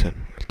everyone, he said.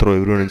 I'll throw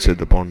everyone inside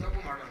the pond.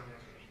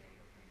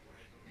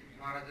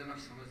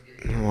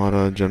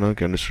 Maharaj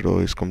Janak understood, oh,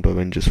 he's come to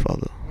avenge his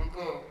father.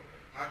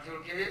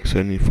 So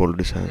then he folded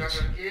his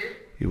hands.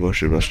 He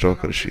worshipped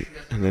Ashtavakra Rishi,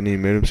 and then he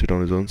made him sit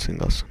on his own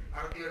Singhasan.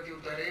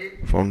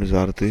 Found his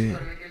arati,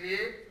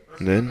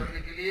 and then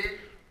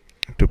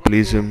to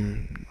please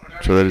him,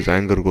 so that his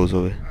anger goes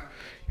away,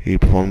 he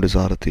performed his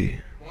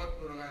arati.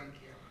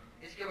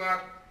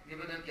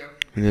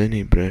 And then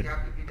he prayed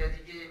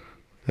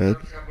that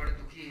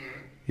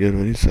you're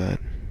very sad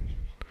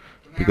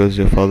because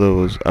your father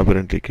was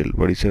apparently killed.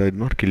 But he said, I did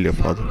not kill your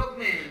father.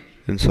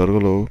 In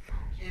Sargalok,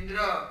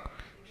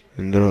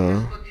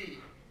 Indra,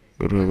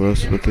 Guru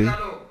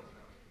Vaspati,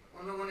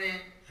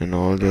 and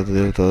all the other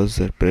devatas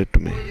that prayed to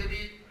me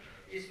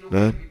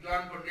that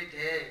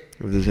if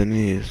there's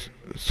any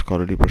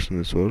scholarly person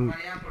in this world,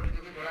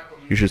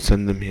 you should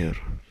send them here.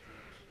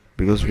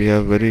 Because we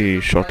have very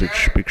big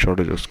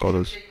shortage of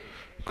scholars.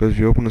 Because if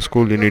you open a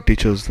school, you need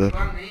teachers there.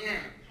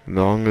 As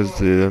long as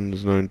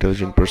there's no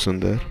intelligent person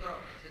there,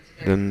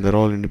 then they're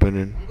all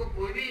independent.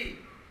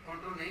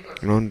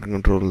 No one can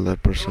control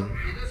that person.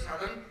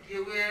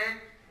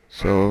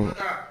 So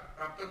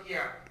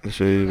by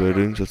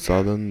doing such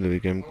sadhan, they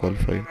became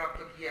qualified.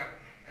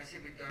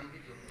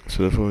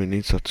 So therefore we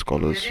need such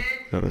scholars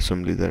that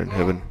assembly there in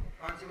heaven.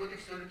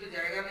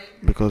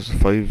 Because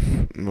five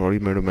body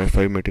made of my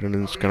five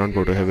materials cannot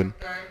go to heaven.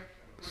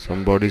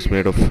 Some bodies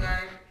made of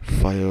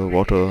fire,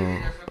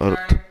 water,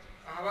 earth,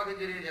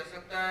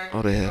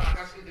 or air,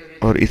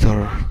 or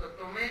ether.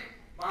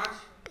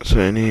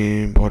 So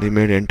any body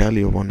made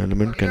entirely of one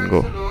element can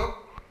go.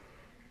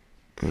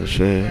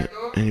 So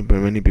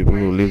many people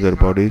who leave their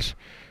bodies,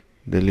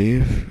 they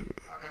leave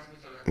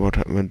what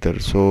happened their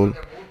soul.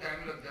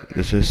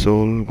 They say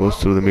soul goes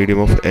through the medium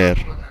of air.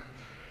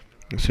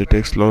 So it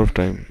takes a lot of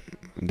time.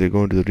 They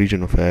go into the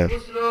region of air.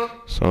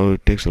 So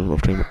it takes a lot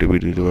of time to be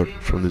delivered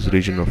from this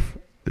region of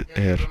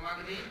air.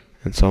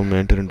 And some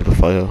enter into the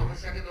fire.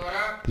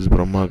 This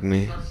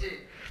Brahmagni.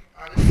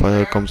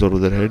 Fire comes out of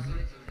their head.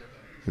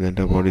 And then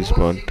their body is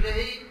burnt.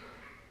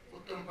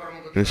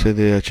 They say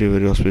they achieve a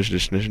very auspicious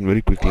destination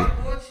very quickly.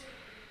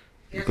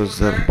 Because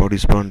their body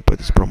is burnt by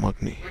this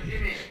Brahmagni.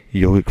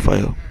 Yogic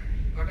fire.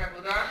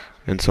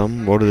 And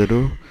some, what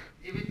do?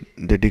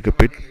 They dig a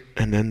pit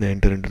and then they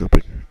enter into the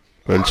pit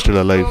while still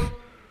alive.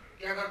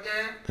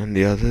 And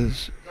the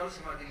others,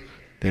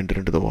 they enter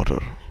into the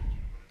water.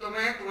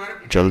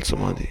 Jal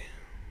Samadhi.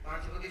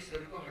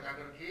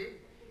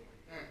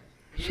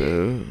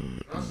 So,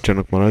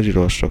 Janak Maharaj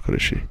wrote Ashtaka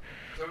Rishi.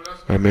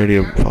 I made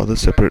your father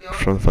separate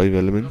from 5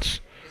 elements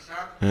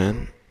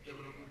and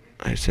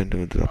I sent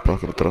him to the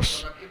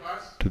Prakritras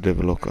to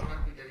Devaloka.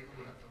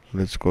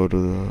 Let's go to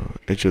the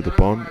edge of the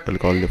pond, I'll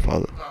call your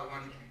father.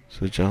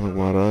 So Janak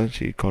Maharaj,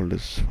 he called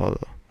his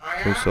father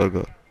from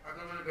Sarga.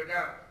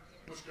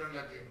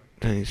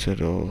 Then he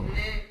said, oh.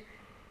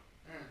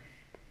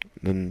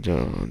 Then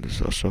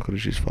this Ashtaka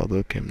Rishi's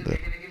father came there.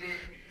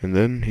 And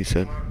then he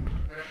said,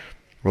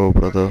 oh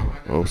brother,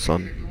 oh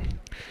son,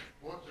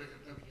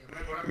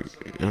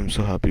 I'm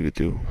so happy with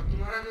you.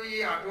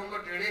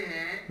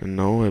 And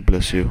now I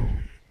bless you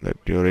that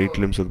your 8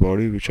 limbs of the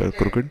body which are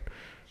crooked,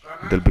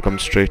 they'll become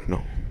straight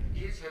now.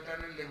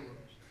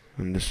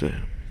 And this way.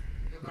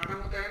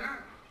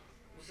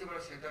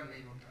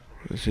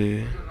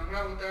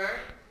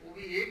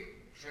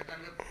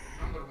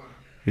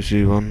 You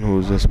see one who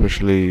is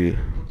especially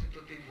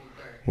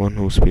one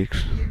who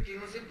speaks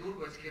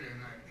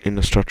in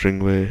a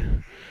stuttering way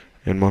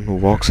and one who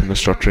walks in a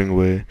stuttering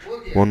way,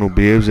 one who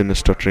behaves in a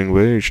stuttering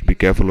way, you should be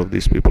careful of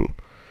these people.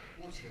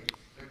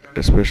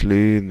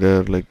 Especially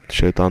they're like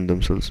shaitan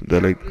themselves.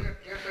 They're like,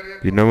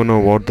 you never know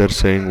what they're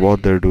saying,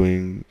 what they're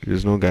doing,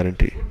 there's no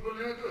guarantee.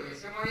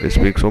 They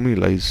speak so many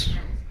lies.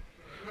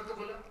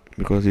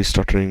 Because he's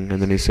stuttering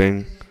and then he's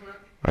saying,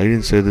 I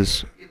didn't say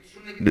this,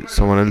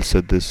 someone else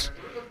said this.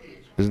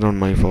 It's not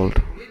my fault.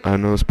 I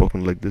have never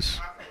spoken like this.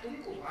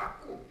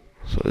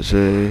 So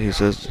he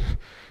says,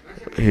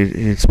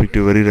 he speaks to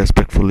you very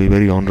respectfully,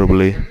 very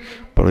honorably,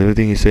 but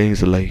everything he's saying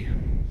is a lie.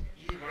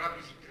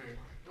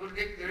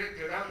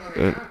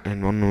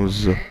 And one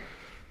who's,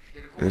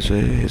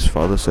 his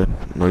father said,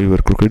 now you were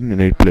crooked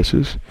in 8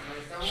 places,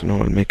 so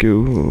now I'll make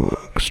you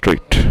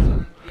straight.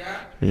 And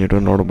you do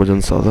not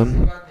bhajan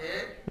sadhan,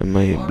 and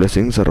my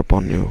blessings are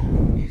upon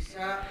you.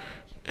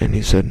 And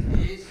he said,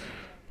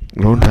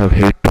 don't have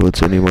hate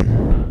towards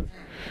anyone.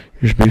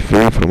 You should be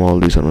free from all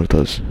these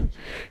anarthas.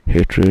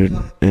 Hatred,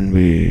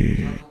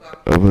 envy,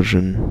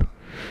 aversion.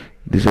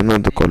 These are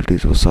not the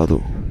qualities of a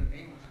sadhu.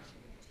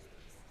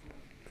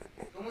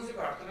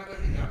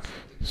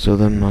 So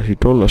then he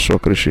told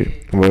Ashtaka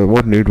Rishi, well,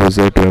 what need was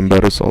there to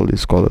embarrass all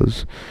these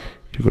scholars?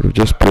 You could have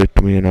just prayed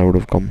to me and I would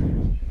have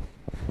come.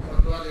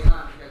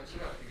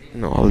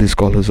 Now all these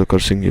scholars are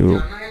cursing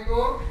you.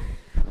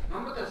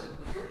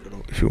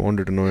 If you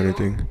wanted to know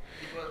anything,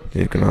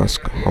 you can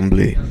ask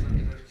humbly.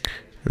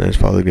 And his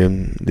father gave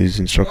him these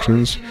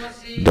instructions,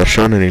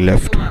 darshan, and he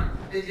left.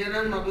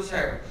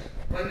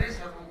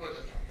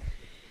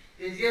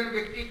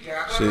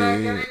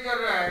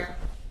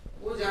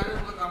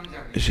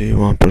 See,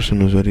 one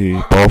person who is very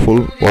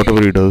powerful,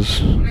 whatever he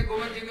does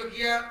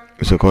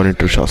is according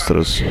to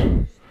Shastras.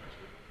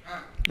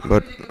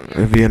 But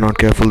if we are not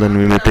careful, then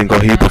we may think, oh,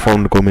 he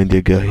performed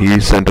Gomendya Yagya, he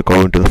sent a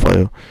cow into the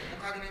fire.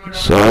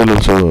 So I will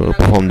also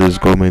perform this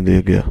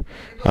Gomendya Yagya.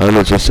 I will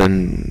also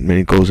send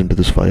many cows into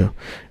this fire.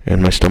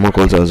 And my stomach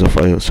also has a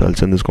fire, so I'll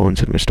send this cow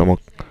inside my stomach.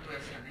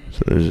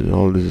 So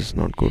all this is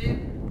not good.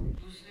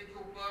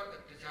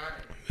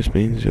 This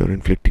means you're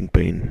inflicting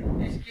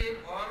pain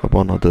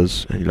upon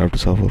others and you'll have to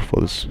suffer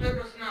for this.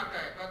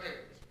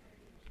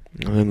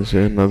 And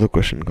then another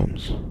question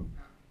comes.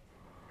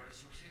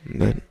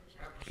 That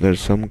there are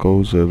some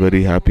cows who are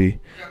very happy,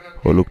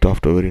 who are looked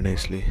after very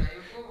nicely.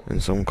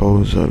 And some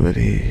cows are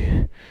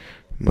very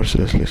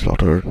mercilessly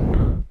slaughtered.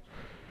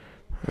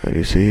 And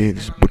you see,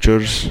 these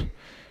butchers,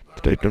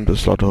 they take them to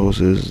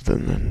slaughterhouses,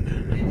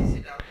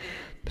 then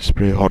they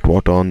spray hot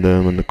water on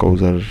them and the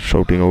cows are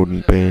shouting out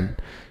in pain.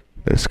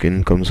 Their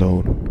skin comes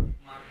out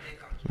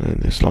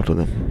and they slaughter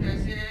them.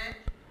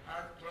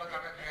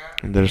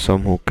 And there are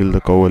some who kill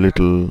the cow a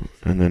little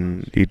and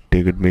then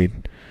take it meat.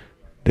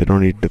 They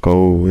don't eat the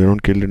cow, they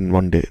don't kill it in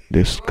one day.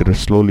 They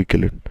slowly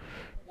kill it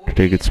to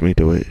take its meat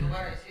away.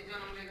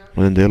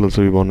 And then they'll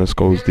also be born as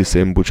cows, these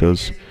same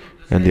butchers.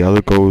 And the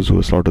other cows who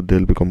are slaughtered,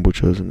 they'll become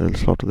butchers and they'll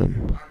slaughter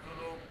them.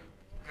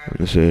 And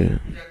they say,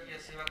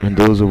 and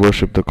those who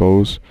worship the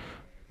cows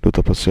do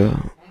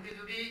tapasya,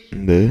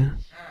 they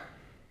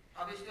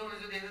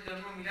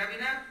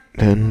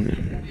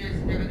then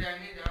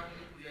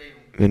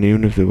then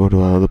even if they go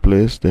to another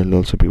place, they'll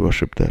also be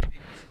worshipped there.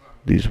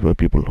 These were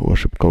people who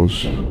worship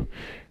cows.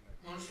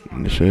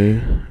 And they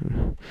say,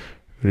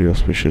 very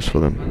auspicious for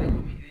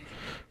them.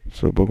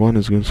 So Bhagwan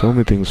is giving so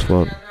many things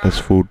for as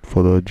food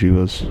for the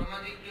jivas.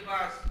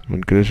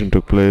 When creation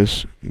took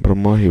place,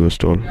 Brahma, he was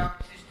told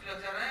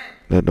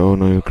that, oh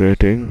no, you're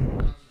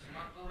creating,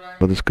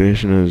 but this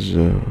creation is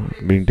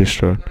being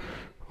destroyed.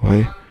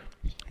 Why?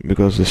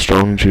 Because the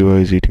strong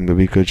jiva is eating the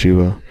weaker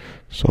jiva,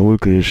 so how will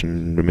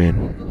creation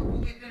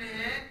remain?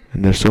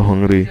 And they're so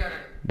hungry,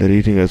 they're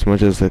eating as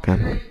much as they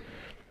can.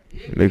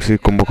 Like say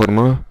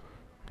Kumbhakarna,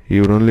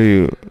 he would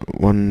only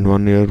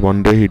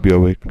one day he'd be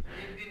awake,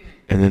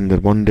 and then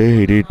that one day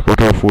he'd eat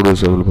whatever food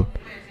is available.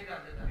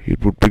 He'd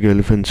put big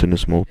elephants in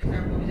his mouth.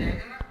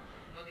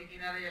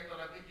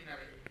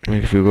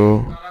 Like if you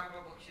go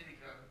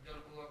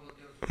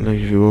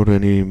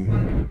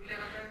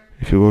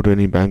to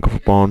any bank of a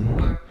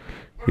pond,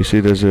 you see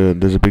there's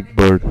a big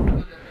bird,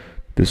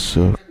 this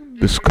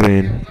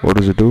crane. What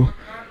does it do?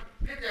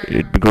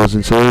 It goes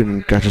inside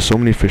and catches so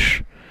many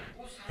fish.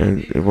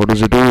 And what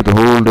does it do? The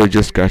whole day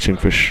just catching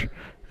fish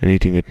and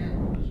eating it.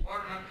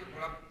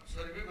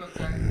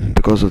 And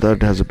because of that,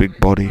 it has a big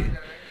body,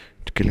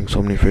 killing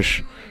so many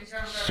fish.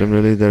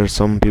 Similarly, there are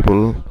some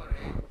people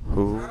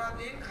who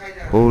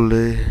whole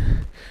day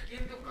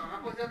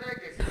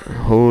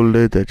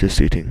they're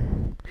just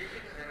eating.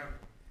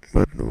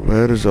 But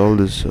where is all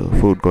this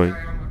food going?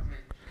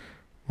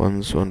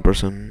 Once one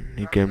person,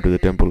 he came to the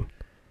temple.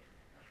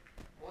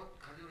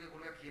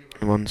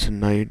 Once in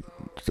night,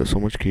 so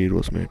much kheer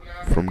was made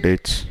from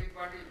dates.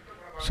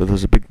 So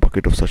there's a big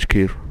bucket of such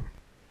kheer.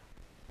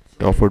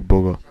 They offered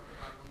bhoga,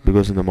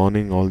 because in the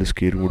morning all this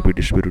kheer would be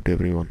distributed to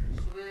everyone.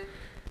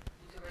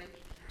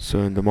 So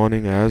in the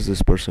morning I asked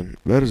this person,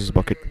 where is this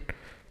bucket?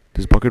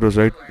 This bucket was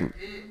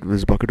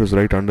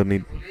right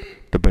underneath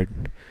the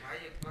bed.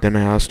 Then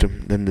I asked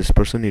him, then this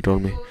person, he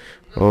told me,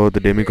 oh, the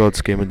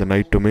demigods came in the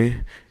night to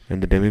me,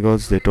 and the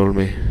demigods, they told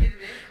me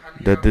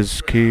that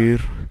this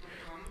kheer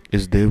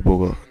is Dev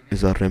Bhoga,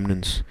 is our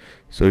remnants.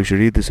 So you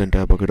should eat this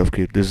entire bucket of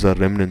kheer. This is our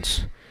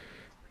remnants.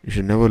 You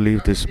should never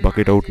leave this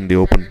bucket out in the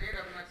open.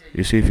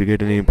 You see, if you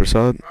get any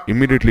prasad,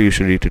 immediately you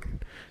should eat it.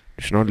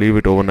 You should not leave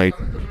it overnight.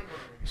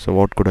 So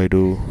what could I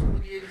do?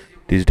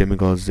 These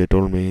demigods, they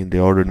told me, they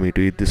ordered me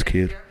to eat this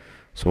kheer.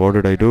 So what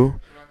did I do?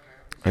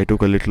 I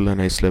took a little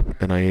and I slept,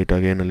 then I ate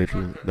again a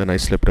little, then I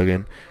slept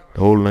again.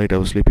 The whole night I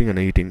was sleeping and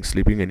eating.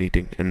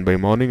 And by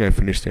morning I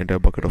finished the entire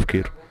bucket of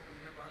kheer.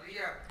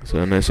 So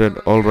and I said,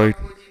 alright,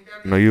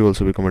 now you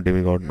also become a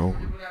demigod now.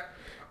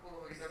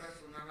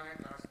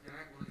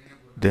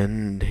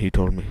 Then he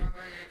told me,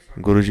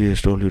 Guruji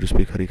has told you to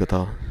speak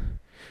Harikatha.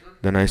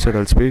 Then I said,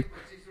 I'll speak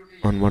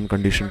on one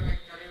condition.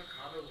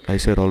 I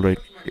said, alright,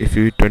 if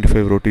you eat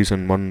 25 rotis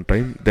in one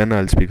time, then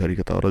I'll speak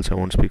Harikatha, or else I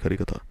won't speak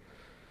Harikatha.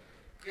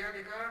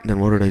 Then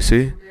what did I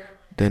say?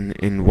 Then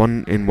in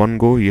one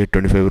go he ate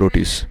 25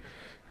 rotis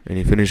and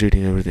he finished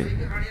eating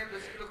everything.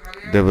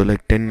 There were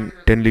like 10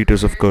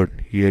 liters of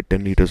curd. He ate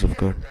 10 liters of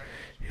curd.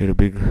 He had a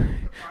big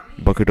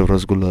bucket of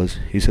rasgullas.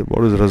 He said,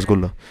 what is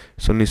rasgulla?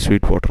 It's only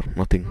sweet water,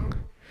 nothing.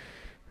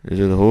 He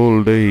said the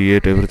whole day he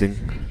ate everything.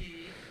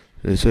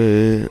 They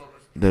say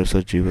there are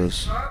such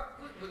jivas.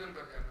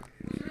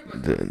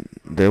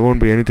 There won't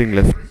be anything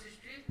left.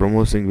 Brahma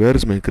was saying, where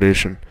is my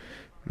creation?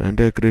 The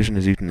entire creation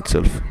is eaten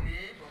itself.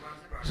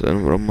 So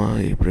then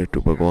Brahma, he prayed to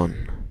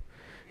Bhagwan.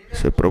 He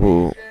said,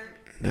 Prabhu,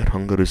 their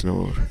hunger is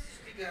now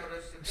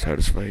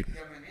satisfied.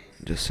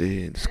 Just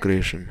see this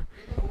creation.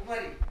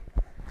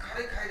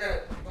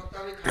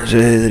 So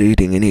they're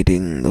eating and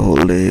eating the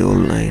whole day, all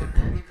night.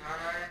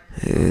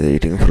 They're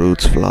eating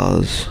fruits,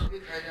 flowers.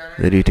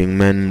 They're eating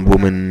men,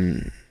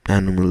 women,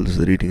 animals.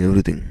 They're eating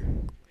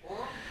everything.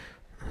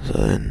 So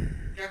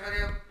then,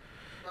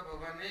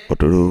 what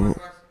to do?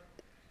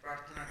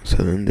 So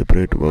then they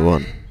prayed to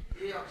Bhagwan.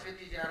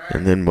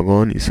 And then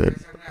Bhagwan, he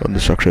said, on the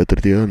Akshaya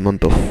Tritiya,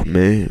 month of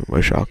May,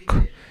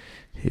 Vaishak,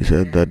 he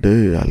said that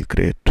day I'll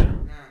create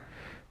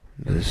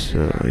this.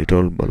 He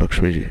told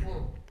Lakshmiji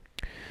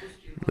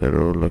that,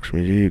 oh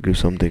Lakshmiji, you give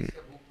something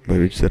by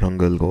which their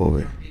hunger will go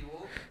away.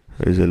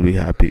 They'll be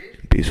happy,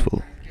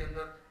 peaceful.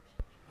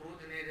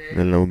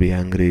 They'll never be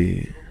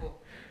angry.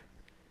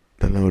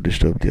 They'll never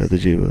disturb the other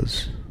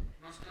jivas.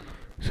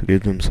 So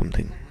give them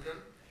something,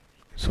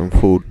 some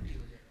food.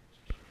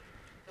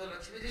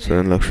 So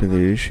then Lakshmi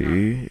Devi,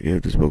 she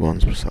gave this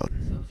Bhagwan's prasad.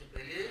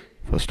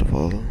 First of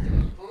all,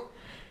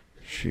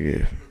 she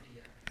gave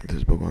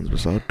this Bhagwan's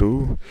prasad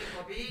to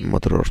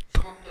Mother Earth.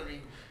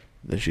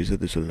 Then she said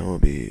this will never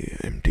be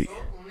empty.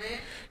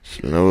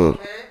 So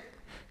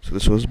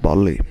this was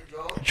barley,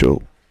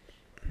 joe.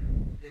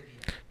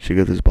 She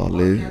gave this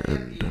barley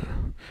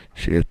and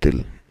she gave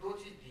till,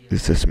 the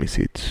sesame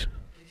seeds.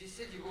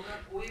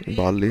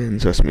 Barley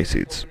and sesame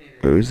seeds.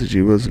 Where is the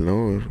jivas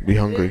will never be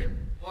hungry.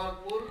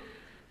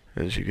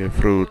 And she gave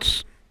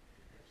fruits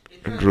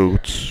and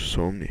roots,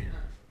 so many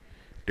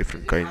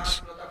different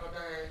kinds.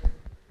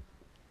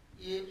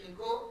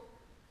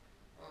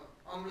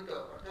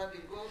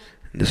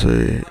 This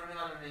way,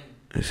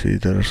 you see,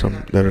 there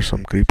are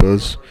some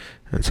creepers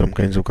and some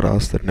kinds of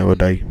grass that never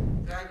die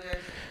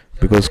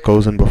because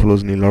cows and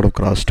buffaloes need a lot of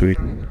grass to eat.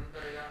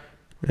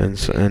 And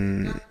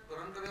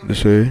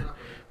this way,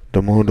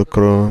 the more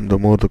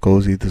the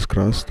cows eat this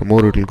grass, the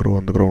more it will grow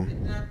on the ground.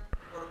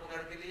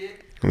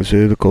 And this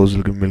way, the cows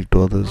will give milk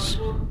to others.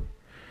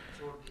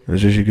 And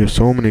so she gives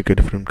so many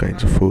different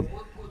kinds of food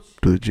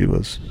to the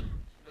jivas.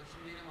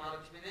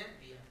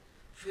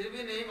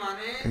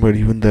 But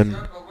even then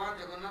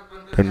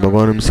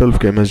Bhagavan himself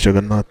came as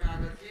Jagannath.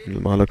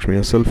 Mahalakshmi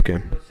herself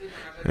came,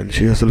 and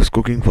she herself is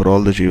cooking for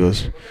all the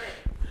jivas.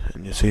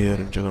 And you see here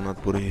in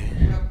Jagannath Puri,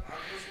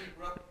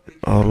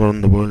 all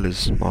around the world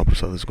is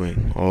Mahaprasad is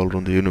going, all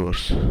around the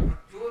universe. And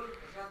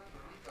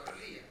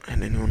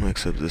anyone who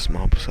accepts this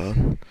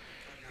Mahaprasad,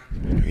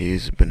 he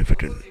is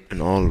benefited in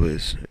all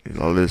ways, he is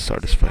always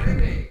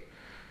satisfied.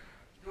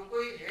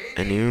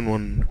 And even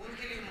one,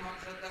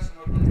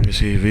 you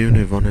see, even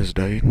if one has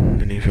died,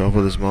 then if you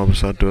offer this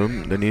Mahaprasad to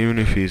him, then even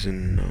if he is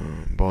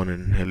born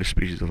in hellish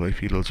species of life,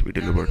 he'll also be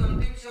delivered.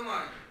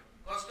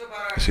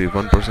 You see, if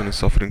one person is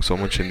suffering so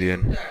much in the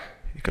end,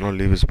 he cannot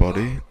leave his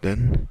body,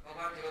 then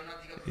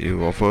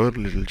you offer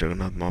little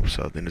Jagannath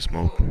Mahaprasad in his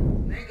mouth.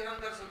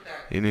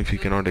 Even if he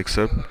cannot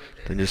accept,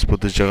 then just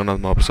put this Jagannath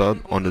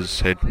Mahaprasad on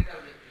his head.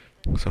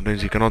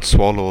 Sometimes he cannot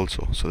swallow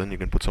also, so then you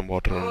can put some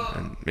water on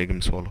and make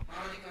him swallow.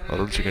 Or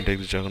else you can take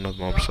the Jagannath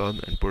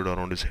Mahaprasad and put it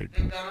around his head.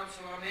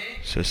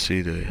 Just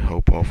see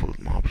how powerful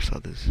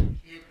Mahaprasad is.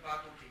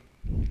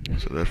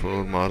 So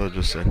therefore Maharaj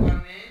just said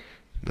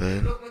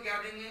that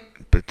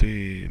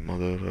Prithvi,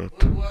 Mother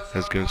Earth,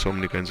 has given so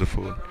many kinds of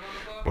food.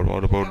 But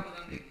what about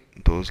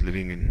those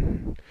living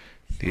in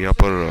the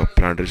upper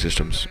planetary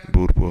systems,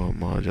 Bhurbhuva,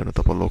 Mahajana,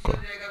 Tapaloka?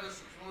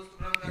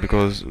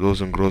 Because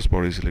those in gross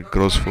bodies like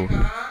gross food.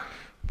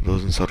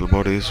 Those in subtle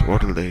bodies,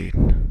 what will they eat?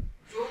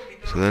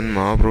 So then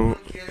Mahaprabhu,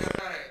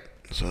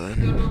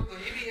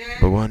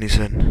 Bhagwan, he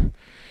said,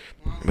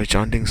 by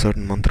chanting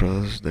certain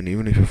mantras, then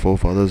even if your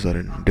forefathers are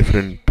in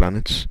different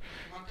planets,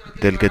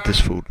 they'll get this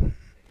food.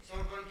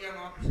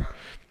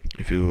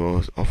 If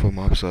you offer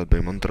Mahaprasad by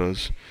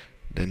mantras,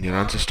 then your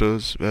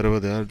ancestors, wherever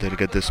they are, they'll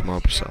get this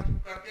Mahaprasad.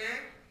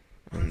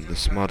 And the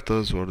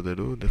smartas, what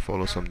do? They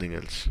follow something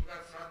else.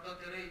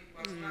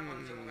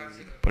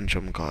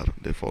 Panchamkar,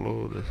 they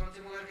follow this.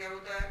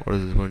 What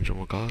is this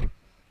Panchamakar?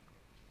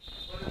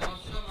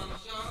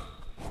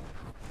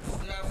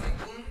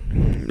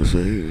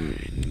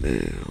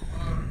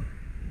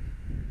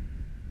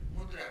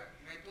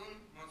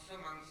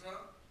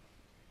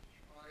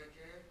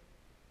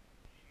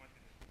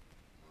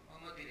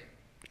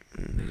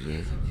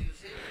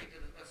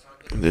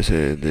 They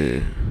say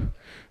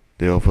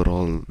they offer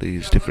all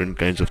these different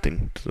kinds of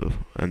things to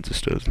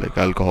ancestors like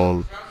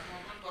alcohol,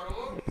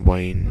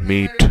 wine,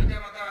 meat,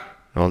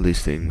 all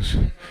these things.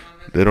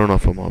 They don't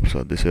offer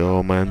Mahaprasad. They say,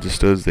 oh, my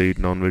ancestors, they eat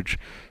non-veg,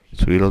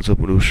 so we'll also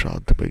do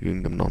Shraddha by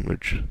giving them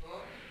non-veg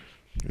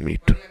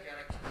meat.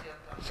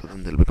 So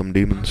then they'll become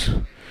demons.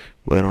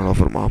 Why not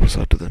offer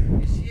Mahaprasad to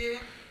them?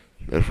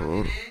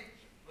 Therefore,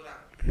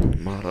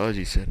 Maharaj,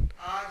 he said,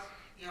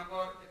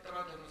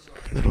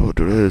 therefore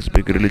today is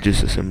big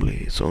religious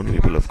assembly, so many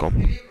people have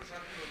come.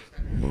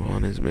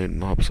 Bhagavan has made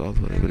Mahaprasad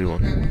for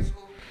everyone.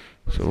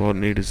 So what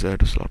need is there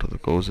to slaughter the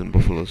cows and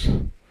buffaloes?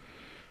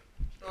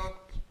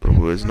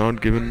 Prabhu has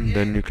not given,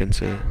 then you can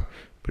say,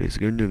 but he's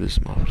given you this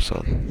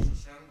Mahaprasad.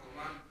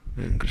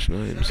 And Krishna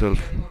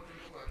himself,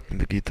 in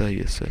the Gita, he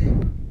has said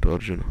to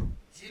Arjuna,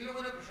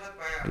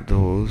 that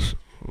those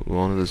who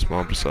honor this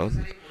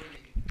Mahaprasad,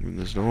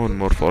 there's no one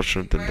more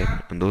fortunate than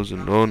them. And those who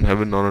don't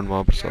haven't honored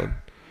Mahaprasad,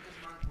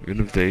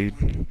 even if they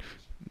eat,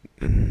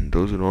 and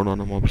those who don't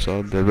honor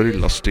Mahaprasad, they're very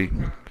lusty,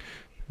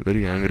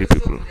 very angry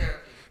people.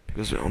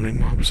 Because they're honoring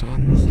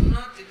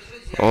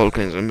Mahaprasad, all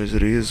kinds of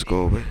miseries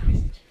go away.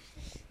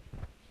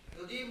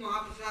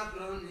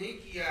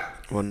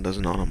 One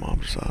doesn't honor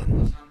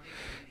Mahaprasad,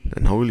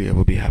 then how will he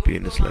ever be happy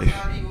in his life?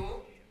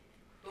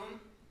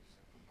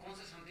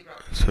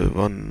 So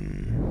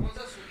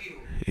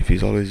if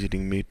he's always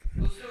eating meat,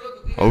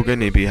 how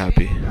can he be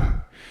happy?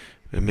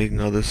 By making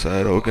others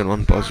sad, how can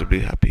one possibly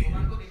be happy?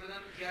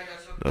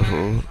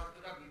 Therefore,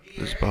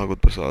 this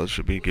Bhagavad Prasad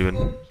should be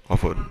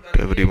offered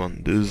to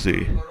everyone. This is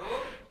the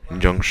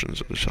injunctions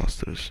of the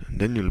Shastras. And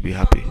then you'll be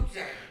happy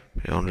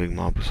by honoring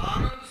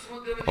Mahaprasad.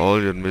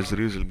 All your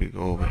miseries will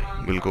go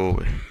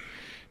away.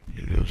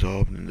 You'll be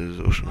absorbed in this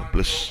ocean of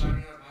bliss.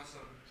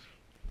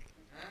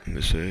 And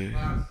they say,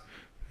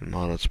 when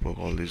Maharaj spoke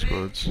all these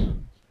words,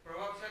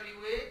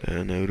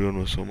 and everyone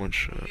was so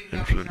much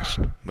influenced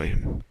by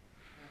him.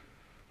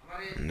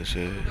 And they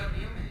say,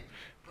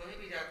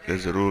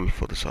 there's a rule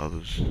for the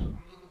sadhus.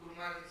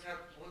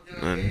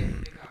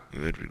 And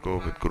where we go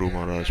with Guru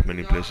Maharaj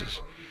many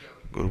places.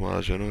 Guru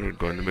Maharaj, he'd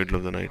go in the middle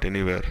of the night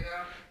anywhere.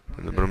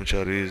 And the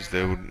brahmacharis,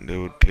 they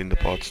would clean the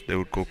pots, they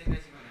would cook.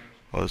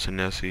 Or the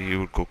sannyasi, he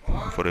would cook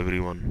for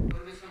everyone.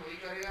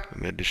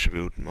 They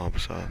distribute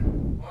Mahaprasad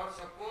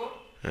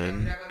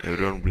and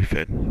everyone will be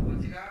fed.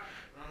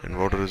 And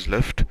whatever is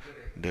left,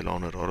 they'll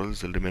honor, or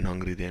else they'll remain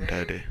hungry the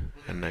entire day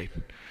and night.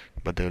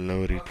 But they will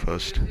never eat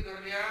first.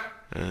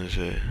 And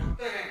say,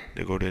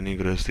 they go to any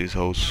Grihasthi's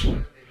house.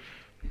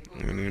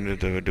 And even if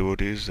they were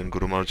devotees, then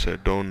Guru Maharaj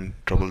said, don't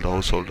trouble the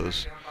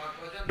householders.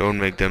 Don't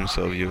make them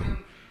serve you.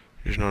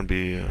 You should not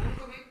be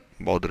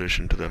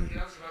botheration to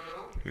them.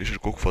 You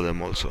should cook for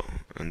them also.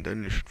 And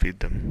then you should feed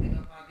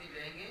them.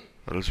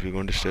 Or else we're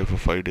going to stay for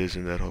 5 days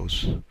in their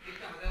house.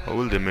 How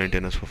will they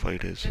maintain us for 5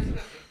 days?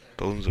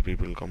 Thousands of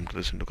people come to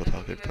listen to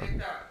Katha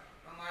Kirtan.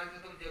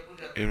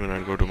 Even when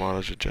I go to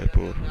Maharaj at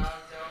Jaipur,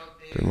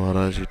 the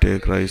Maharaj he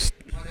take rice,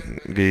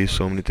 ghee,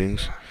 so many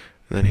things.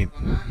 Then he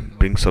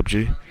brings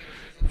sabji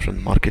from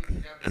the market,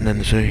 and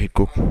then say he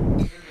cook,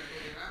 and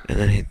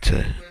then he'd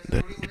say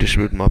that you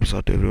distribute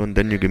Mahaprasad to everyone,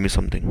 then you give me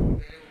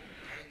something.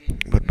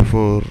 But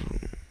before,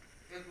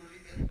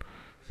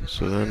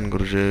 so then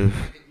Gurudev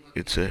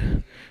he'd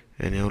say,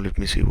 anyhow let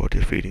me see what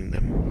you're feeding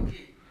them,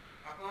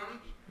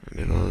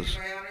 because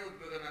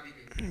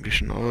we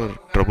should never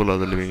trouble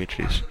other living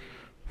entities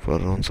for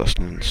our own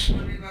sustenance.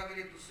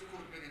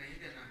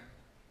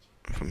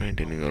 For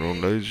maintaining our own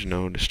lives,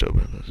 never disturb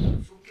others.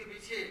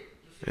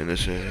 And they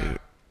say,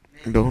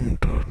 don't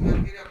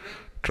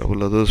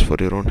trouble others for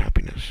your own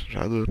happiness.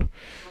 Rather,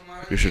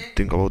 you should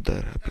think about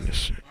their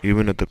happiness,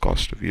 even at the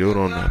cost of your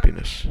own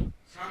happiness.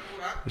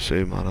 You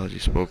say Maharaj, he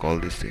spoke all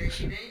these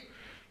things.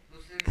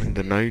 In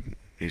the night,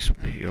 he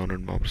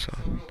honored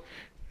Mahaprasad.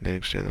 The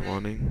next day in the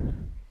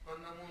morning,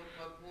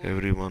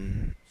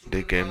 everyone,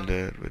 they came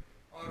there with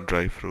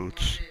dry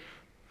fruits,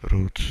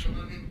 roots,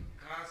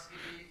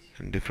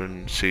 and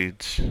different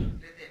seeds.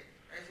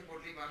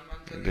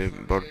 They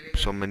bought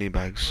so many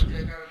bags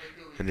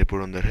and they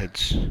put on their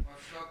heads,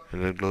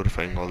 and they're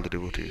glorifying all the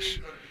devotees.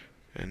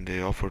 And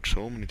they offered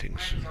so many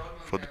things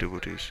for the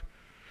devotees.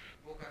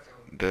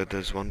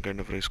 There's one kind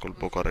of rice called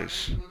boka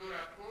rice.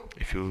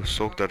 If you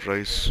soak that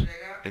rice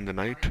in the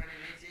night,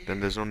 then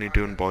there's no need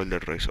to even boil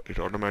that rice. It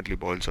automatically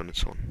boils on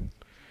its own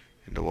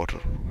in the water.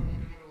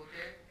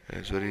 And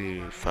it's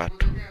very fat.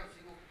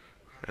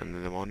 And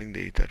in the morning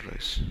they eat that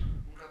rice.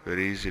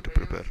 Very easy to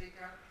prepare.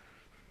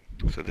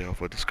 So they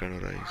offer this kind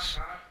of rice,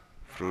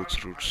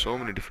 fruits, roots, so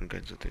many different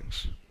kinds of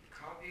things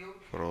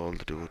for all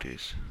the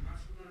devotees.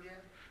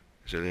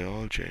 So they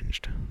all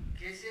changed.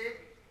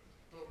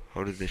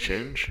 How did they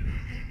change?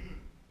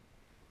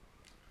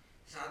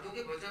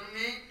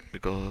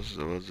 Because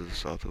the words of the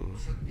sadhu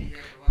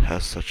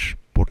has such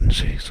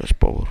potency, such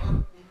power.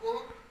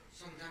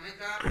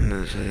 And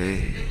they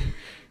say,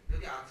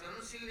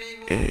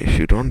 if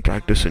you don't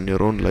practice in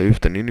your own life,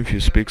 then even if you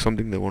speak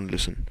something, they won't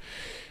listen.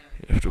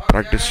 You have to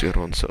practice your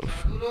own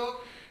self.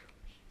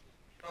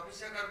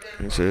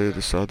 And say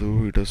the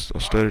sadhu, he does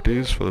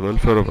austerities for the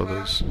welfare of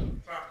others.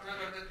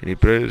 And he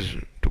prays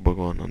to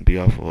Bhagavan on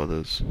behalf of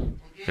others.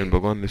 And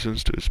Bhagavan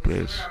listens to his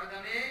prayers.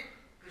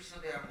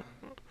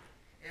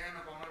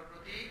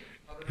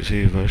 You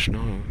see, if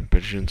Vaishnava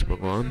petitions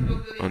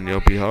Bhagavan on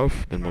your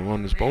behalf, then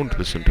Bhagavan is bound to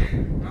listen to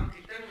him.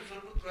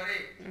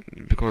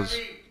 Because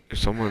if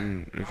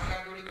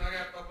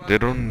they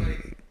don't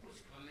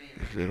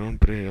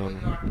pray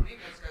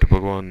to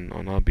Bhagavan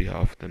on our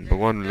behalf, then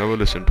Bhagavan will never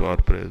listen to our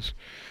prayers.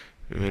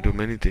 We may do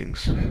many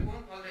things,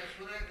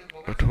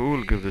 but who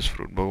will give this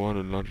fruit? Bhagavan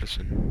will not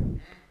listen.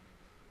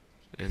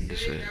 And they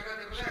say,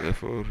 so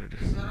therefore,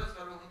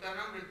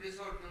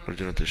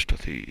 Arjuna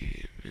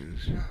Tishtati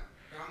means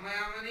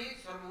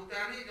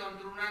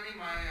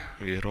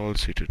we are all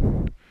seated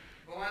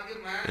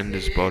in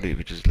this body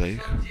which is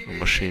like a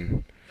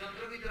machine.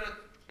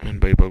 And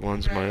by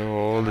Bhagavan's Maya,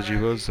 all the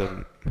jivas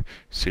are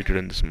seated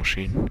in this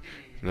machine.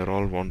 They are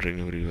all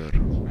wandering everywhere.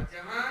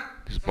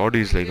 This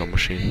body is like a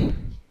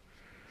machine.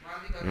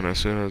 And as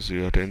soon as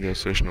you attain the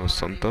association of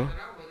Santa,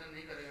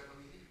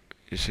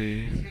 you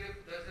see,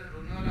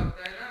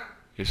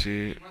 if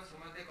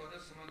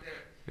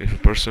a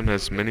person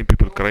has many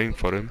people crying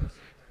for him,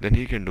 then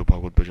he can do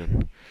Bhagavad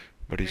Bhajan.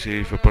 But you see,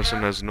 if a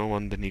person has no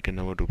one, then he can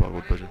never do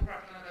Bhagavad Bhajan.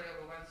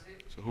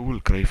 So who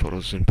will cry for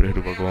us and pray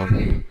to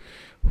Bhagavan?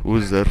 Who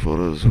is there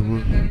for us?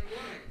 Who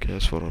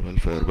cares for our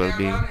welfare,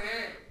 well-being?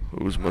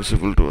 Who is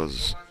merciful to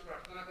us?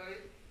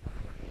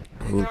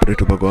 Who will pray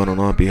to Bhagavan on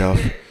our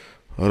behalf?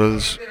 Or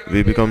else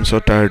we become so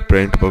tired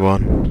praying to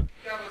Bhagavan.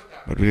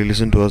 But will he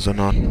listen to us or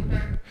not?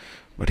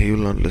 But he will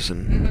not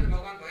listen.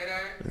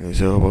 And we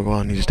say, oh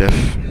Bhagavan, he is deaf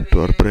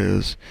to our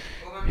prayers.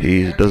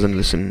 He doesn't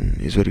listen.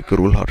 He is very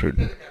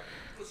cruel-hearted.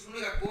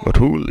 But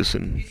who will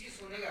listen?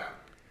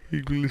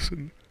 He will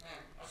listen.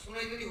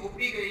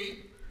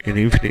 And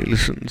even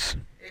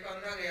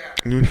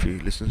if he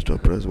listens to our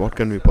prayers, what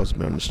can we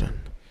possibly understand?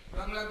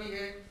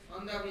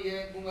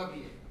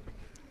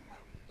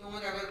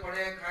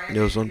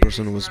 There was one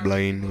person who was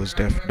blind, who was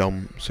deaf,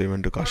 dumb, so he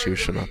went to Kashi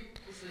Vishwanath.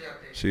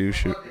 So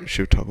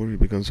Shiv Thakur, he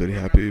becomes very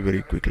happy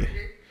very quickly.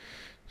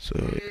 So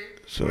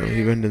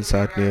he went and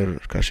sat near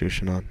Kashi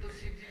Vishwanath.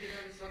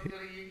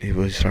 He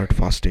started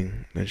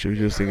fasting. Then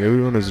Shivji was thinking,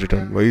 everyone has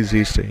returned. Why is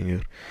he staying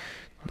here?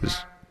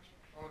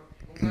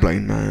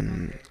 blind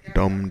man,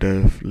 dumb,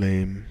 deaf,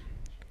 lame,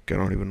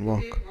 cannot even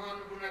walk.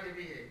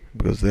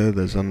 Because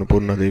there's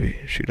Annapurna Devi.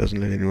 She doesn't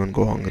let anyone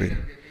go hungry.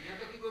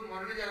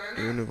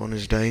 Even if one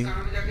is dying,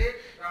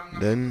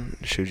 then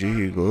Shivji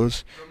he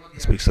goes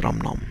and speaks Ram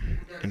Nam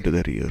into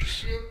their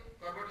ears.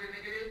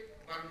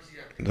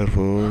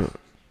 Therefore,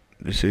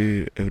 you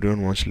see,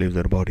 everyone wants to leave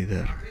their body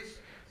there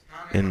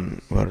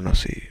in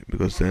Varanasi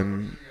because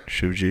then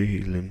Shivji he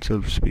will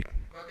himself speak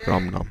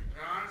Ram Nam.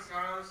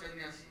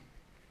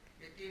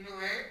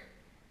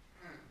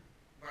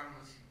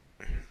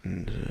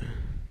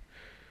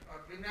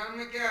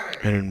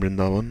 And in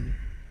Vrindavan,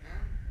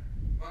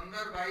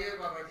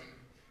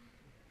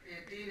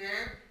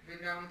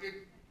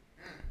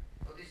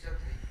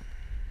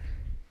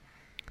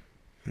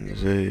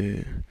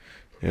 say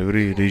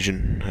every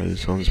region has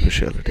its own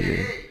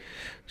speciality.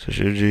 So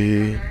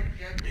Shivji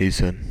he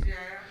said,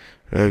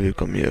 why have you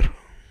come here?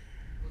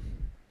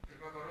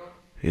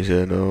 He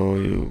said, oh,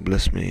 you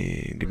bless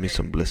me, give me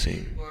some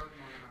blessing.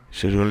 He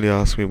said, only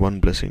ask me one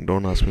blessing,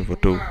 don't ask me for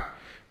two.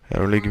 I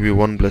only give you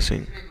one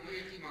blessing.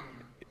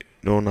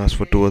 Don't ask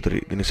for two or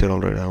three. Then he said,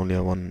 alright, I'll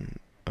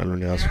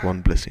only ask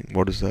one blessing.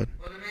 What is that?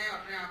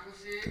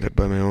 That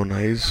by my own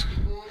eyes,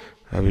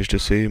 I wish to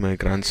see my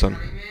grandson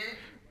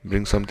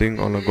bring something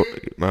on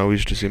I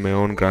wish to see my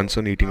own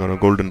grandson eating on a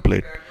golden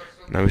plate.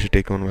 And I wish to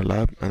take him on my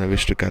lap and I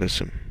wish to caress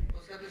him.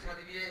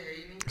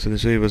 So they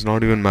say he was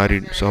not even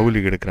married, so how will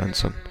he get a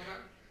grandson?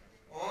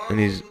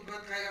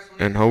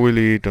 And how will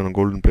he eat on a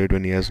golden plate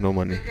when he has no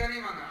money?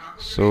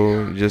 So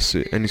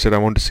and he said, I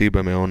want to see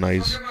by my own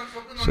eyes.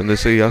 So they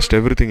say he asked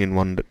everything in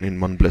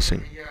one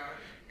blessing.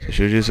 So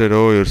Shivji said,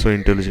 oh, you're so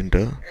intelligent,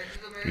 huh?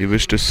 You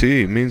wish to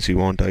see means you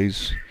want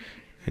eyes.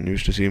 And you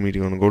wish to see him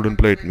eating on a golden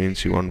plate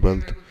means you want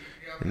wealth.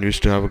 And you wish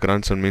to have a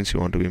grandson means you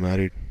want to be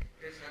married.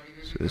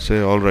 So they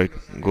say, alright,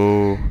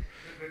 go,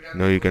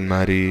 you can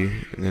marry,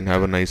 and then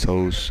have a nice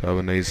house, have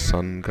a nice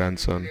son,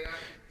 grandson.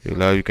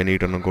 You can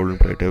eat on a golden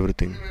plate,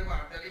 everything.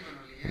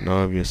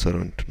 Now I'm your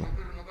servant. No.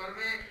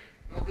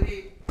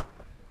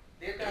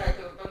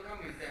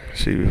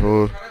 See,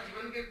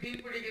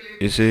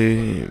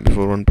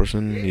 before one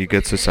person he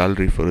gets a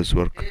salary for his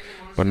work,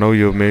 but now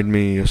you have made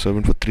me your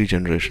servant for 3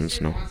 generations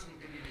now.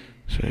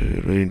 So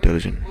you're very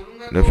intelligent.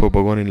 Therefore,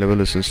 Bhagavan never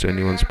listens to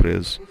anyone's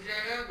prayers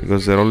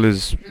because they're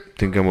always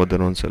thinking about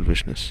their own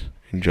selfishness,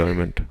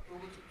 enjoyment.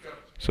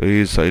 So he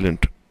is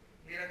silent.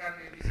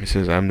 He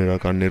says, I am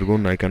Nirakar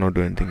Nirgun, I cannot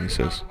do anything, he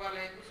says.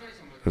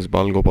 Because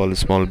Bal Gopal is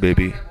a small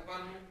baby.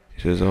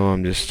 He says, oh,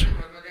 I'm just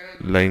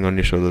lying on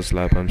Yashoda's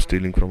lap, I'm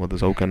stealing from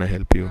others, how can I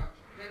help you?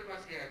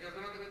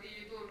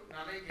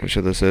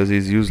 Yashoda says,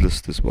 he's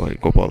useless, this boy,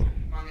 Gopal.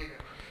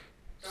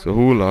 So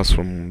who will ask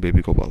from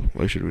baby Gopal?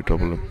 Why should we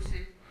trouble him?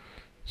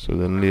 So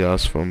they only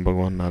ask from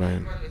Bhagavan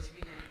Narayan.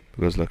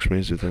 Because Lakshmi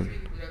is with him.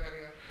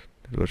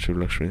 They worship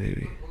Lakshmi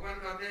Devi.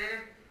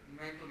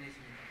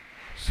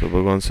 So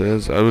Bhagavan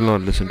says, I will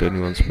not listen to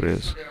anyone's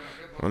prayers.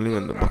 Only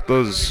when the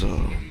bhaktas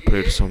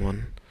pray to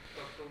someone,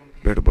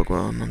 pray to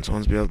Bhagavan on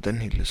someone's behalf, then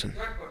he'll listen.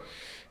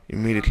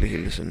 Immediately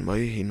he'll listen. Why?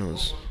 He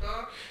knows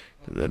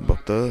that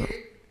bhakta,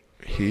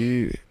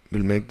 he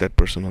will make that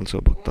person also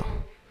a bhakta.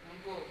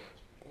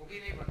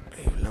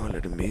 He will never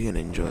let him be an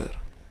enjoyer.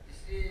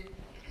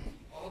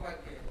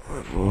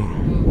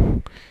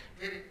 Therefore,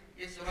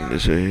 they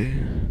say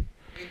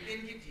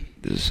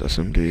this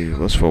assembly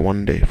was for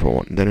one day,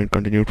 then it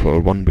continued for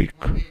 1 week.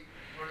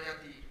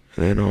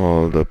 Then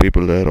all the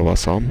people there of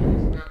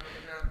Assam,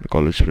 the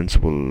college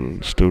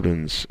principal,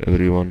 students,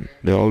 everyone,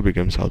 they all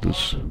became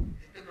sadhus.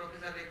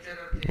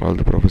 All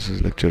the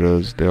professors,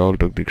 lecturers, they all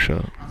took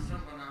Diksha.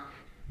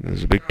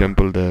 There's a big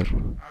temple there.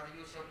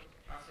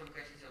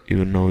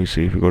 Even now you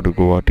see, if you go to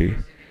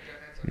Guwahati,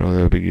 now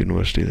there's a big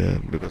university there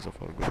because of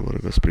our Guru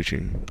Varga's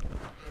preaching.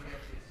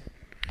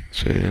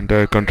 So the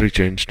entire country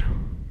changed.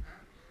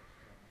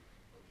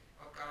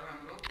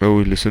 Now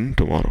we listen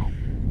tomorrow.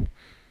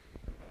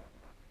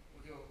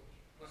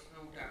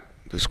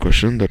 This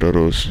question that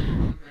arose,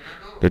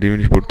 that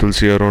even if you put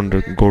tulsi around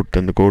the goat,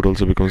 then the goat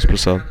also becomes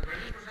prasad.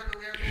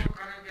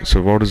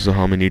 So what is the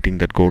harm in eating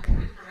that goat?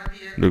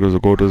 Because the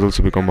goat has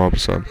also become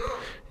Mahaprasad.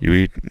 You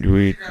eat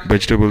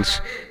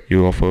vegetables,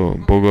 you offer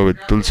bhoga with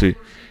tulsi.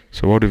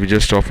 So what if you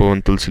just offer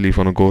one tulsi leaf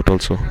on a goat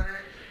also?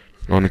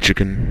 On a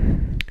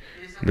chicken?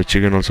 The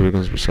chicken also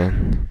becomes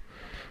prasad.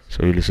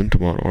 So we listen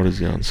tomorrow. What is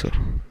the answer?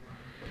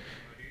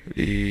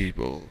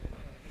 Evil.